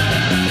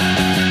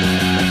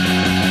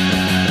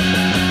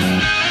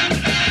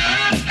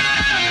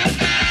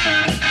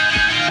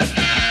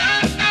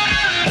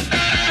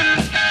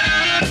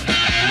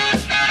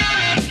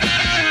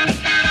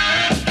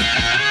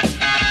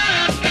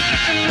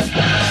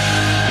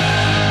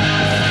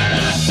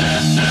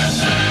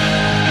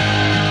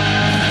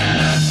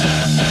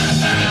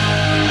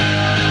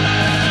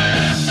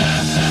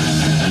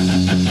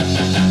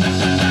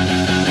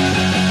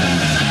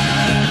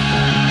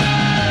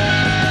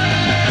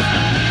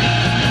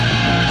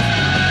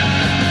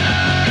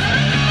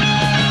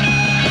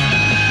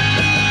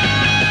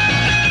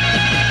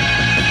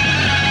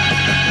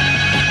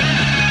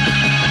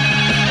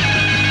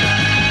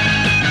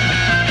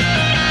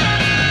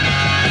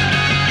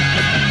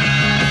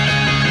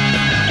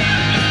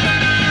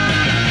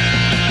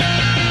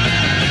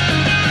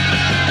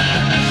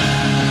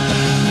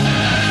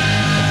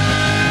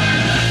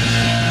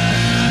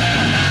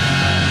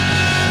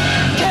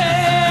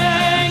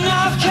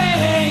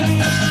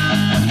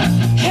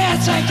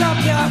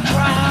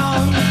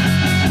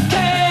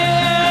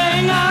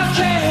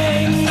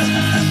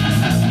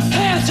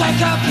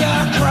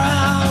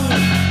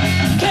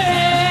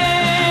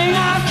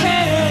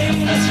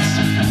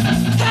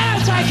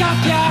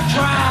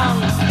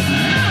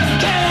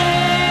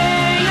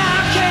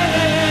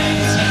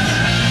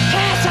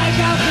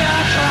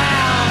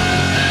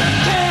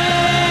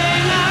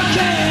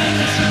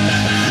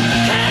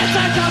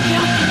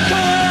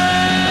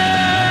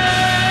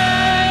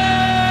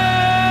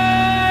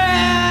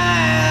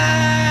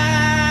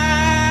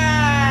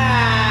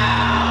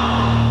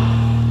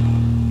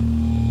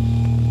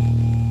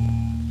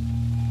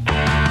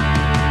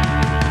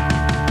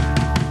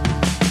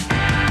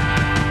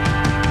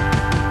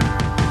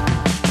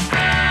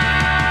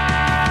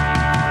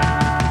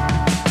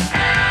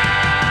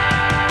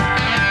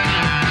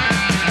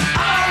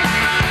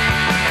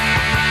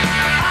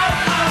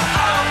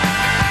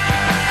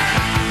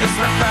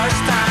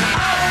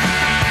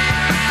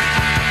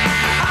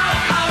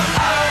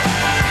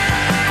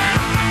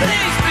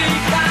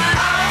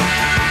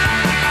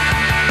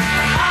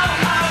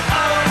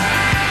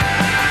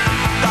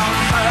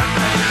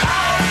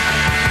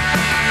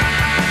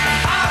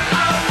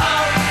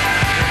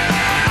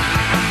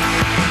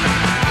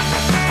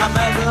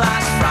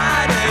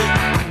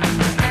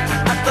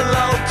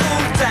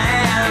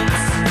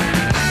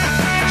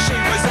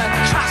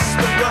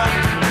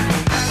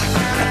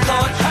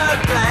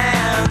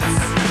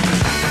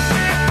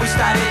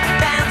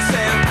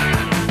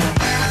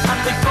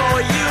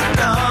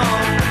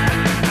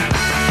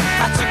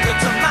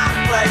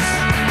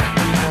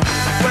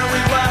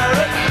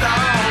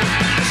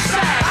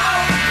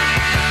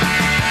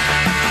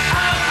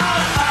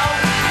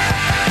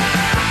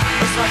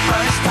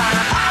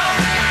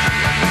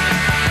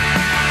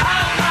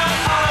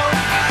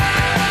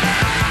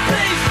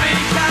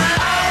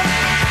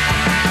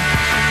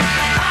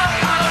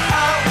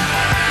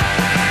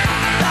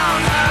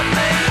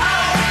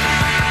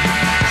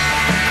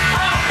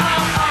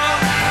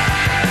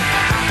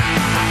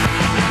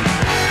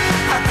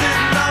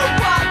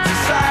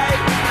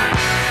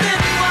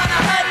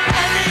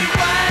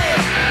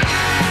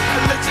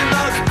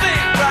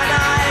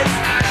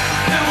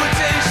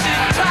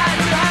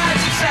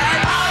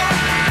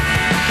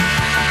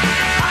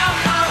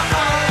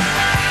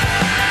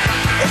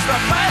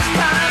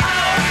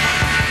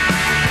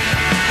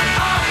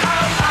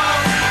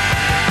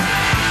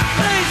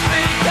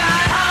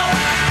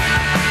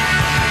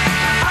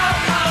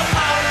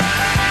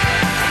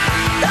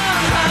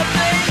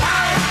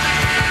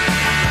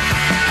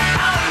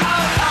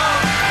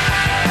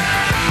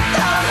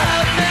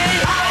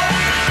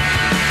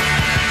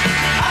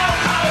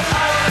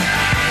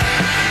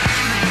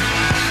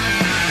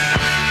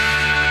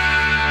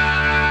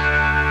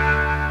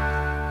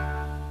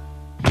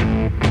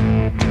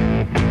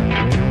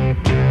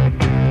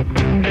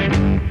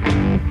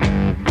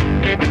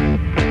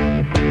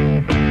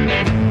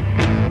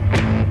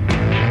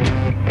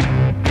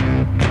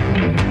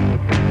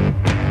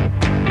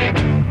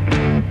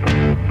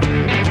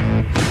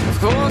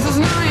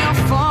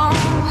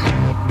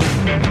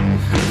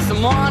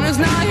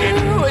 not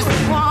you, it's the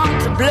one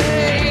to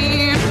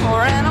blame.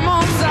 Or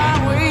animals are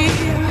we?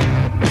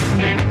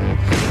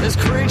 As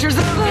creatures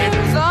of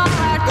earth all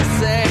act the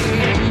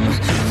same.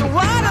 So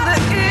why do the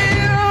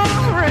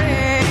ears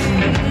ring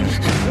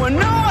when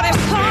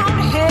nobody's home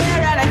to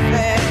hear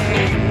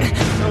anything?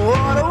 So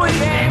what do we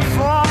aim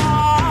for?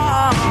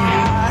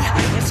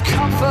 It's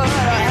comfort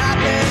or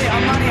happy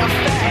or money or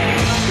fame.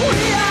 We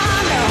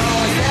all know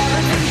it's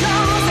everything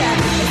goes and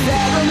it's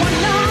everyone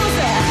knows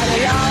that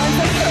they all in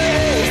the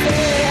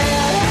crazy.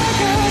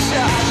 Like a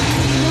shot,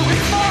 keep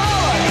moving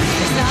forward.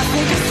 It's not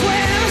sink or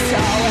swim, it's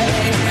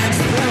always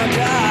swim or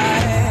die.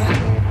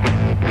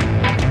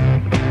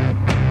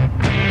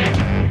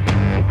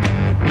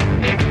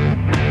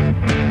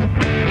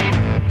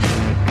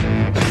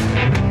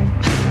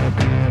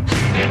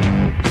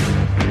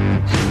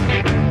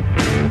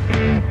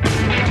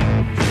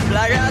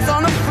 Black eyes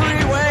on the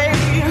freeway,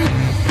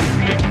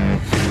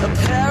 a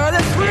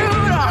perilous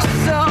route, or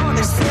so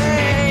they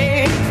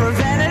say.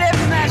 Preventative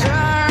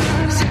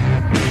measures,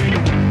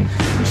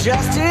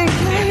 just in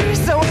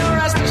case, so we'll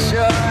rest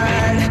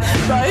assured.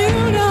 But you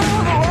know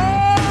the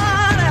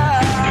water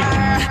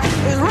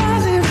is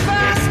rising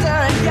faster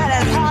and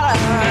getting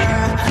hotter.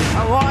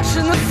 I'm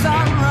watching the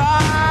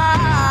sunrise,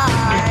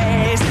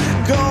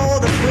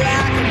 gold and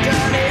black and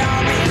dirty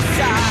on the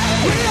inside.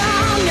 We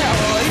all know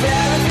it's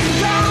everything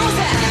goes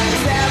and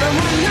it's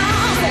everyone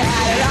knows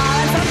that it all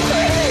ends up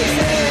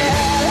crazy.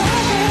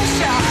 Like a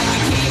shot, we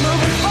keep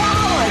moving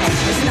forward.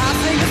 It's not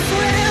sink or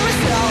swim,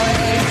 it's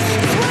always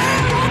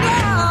swim or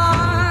die.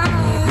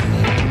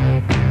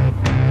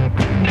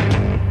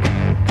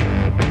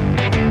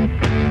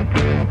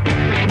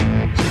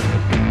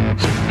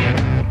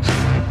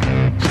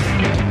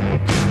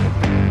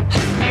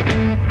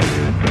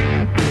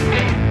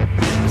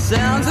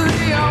 Sounds of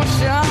the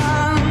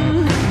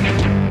ocean,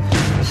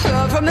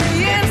 heard from the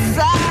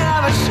inside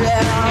of a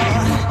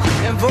shell,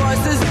 and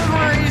voices of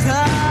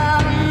reason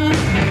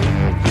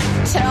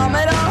tell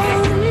me to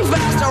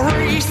fast or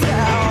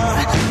resell.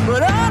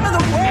 But under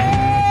the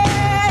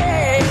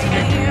waves,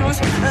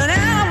 an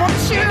animal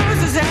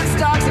chooses and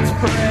stalks its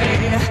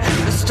prey.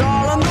 The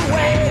stall on the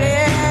weight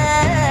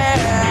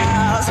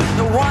is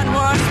the one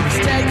worst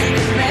mistake you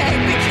can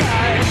make,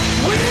 because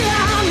we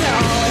all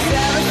know it's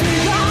everything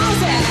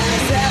goes and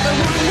it's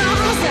everyone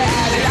knows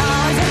that it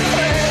all ends up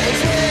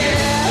crazy.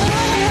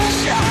 Like a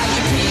shot,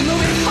 you keep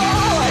moving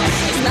forward.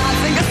 It's not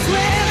sink or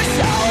swim, it's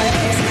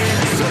always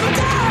swim or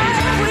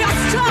die. We all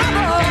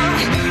stumble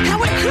and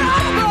we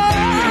crumble,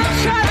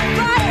 try to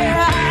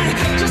fight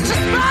just to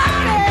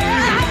fight it.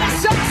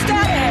 That's so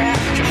steady.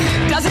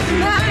 Doesn't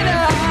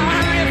matter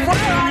if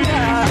we're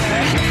under,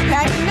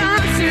 hanging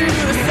on to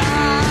the side.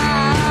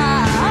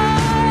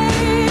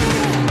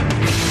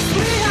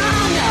 We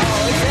all know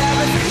it's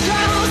everything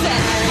goes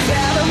and it's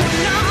everyone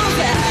knows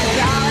that it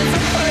all ends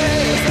up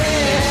crazy.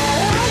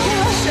 Like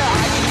a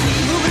shot, you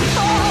keep moving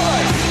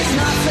forward. It's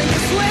not sink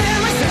or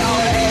swim, it's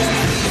always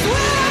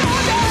swim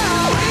or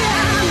die. We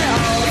all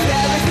know it's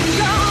everything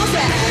goes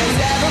and it's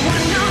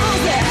everyone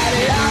knows that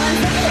it all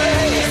ends up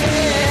crazy.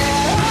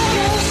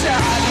 Like a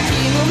shot, you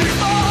keep moving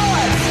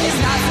forward. It's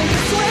not sink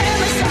or swim,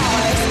 it's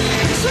always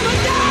swim or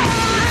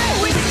die.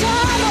 We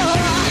stumble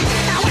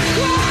and we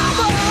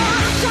crumble,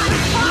 try to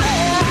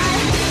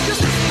fight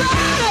just to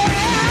fight it.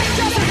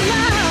 Doesn't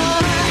matter,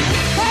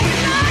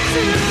 hanging on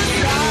to the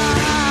side.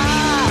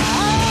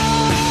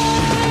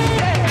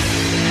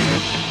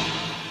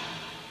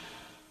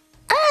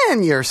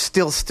 And you're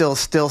still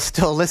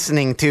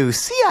listening to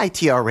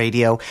CITR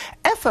Radio,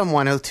 FM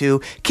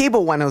 102,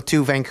 Cable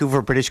 102,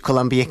 Vancouver, British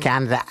Columbia,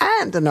 Canada,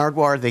 and the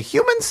Nardwuar, the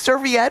Human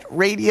Serviette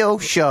Radio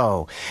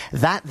Show.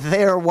 That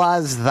there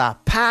was the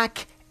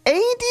Pack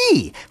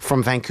AD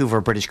from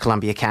Vancouver, British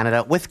Columbia,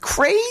 Canada, with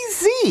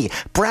Crazy,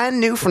 brand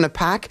new from the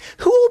Pack,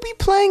 who will be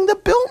playing the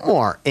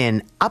Biltmore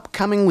in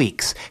upcoming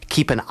weeks.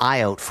 Keep an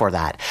eye out for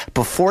that.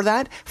 Before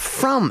that,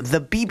 from the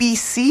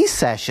BBC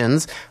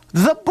sessions,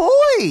 The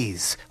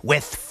Boys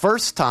with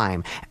First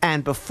Time.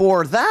 And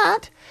before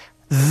that,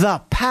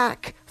 The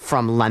Pack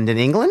from London,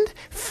 England,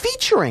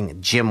 featuring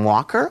Jim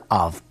Walker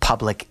of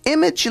Public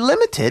Image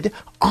Limited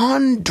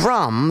on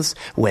drums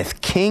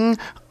with King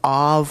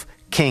of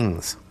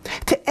Kings.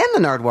 To end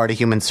the Nardwuar the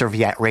Human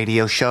Serviette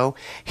Radio Show,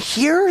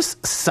 here's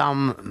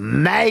some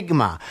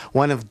Magma,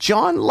 one of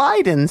John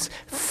Lydon's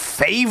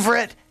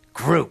favorite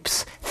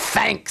groups.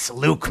 Thanks,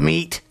 Luke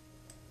Meat.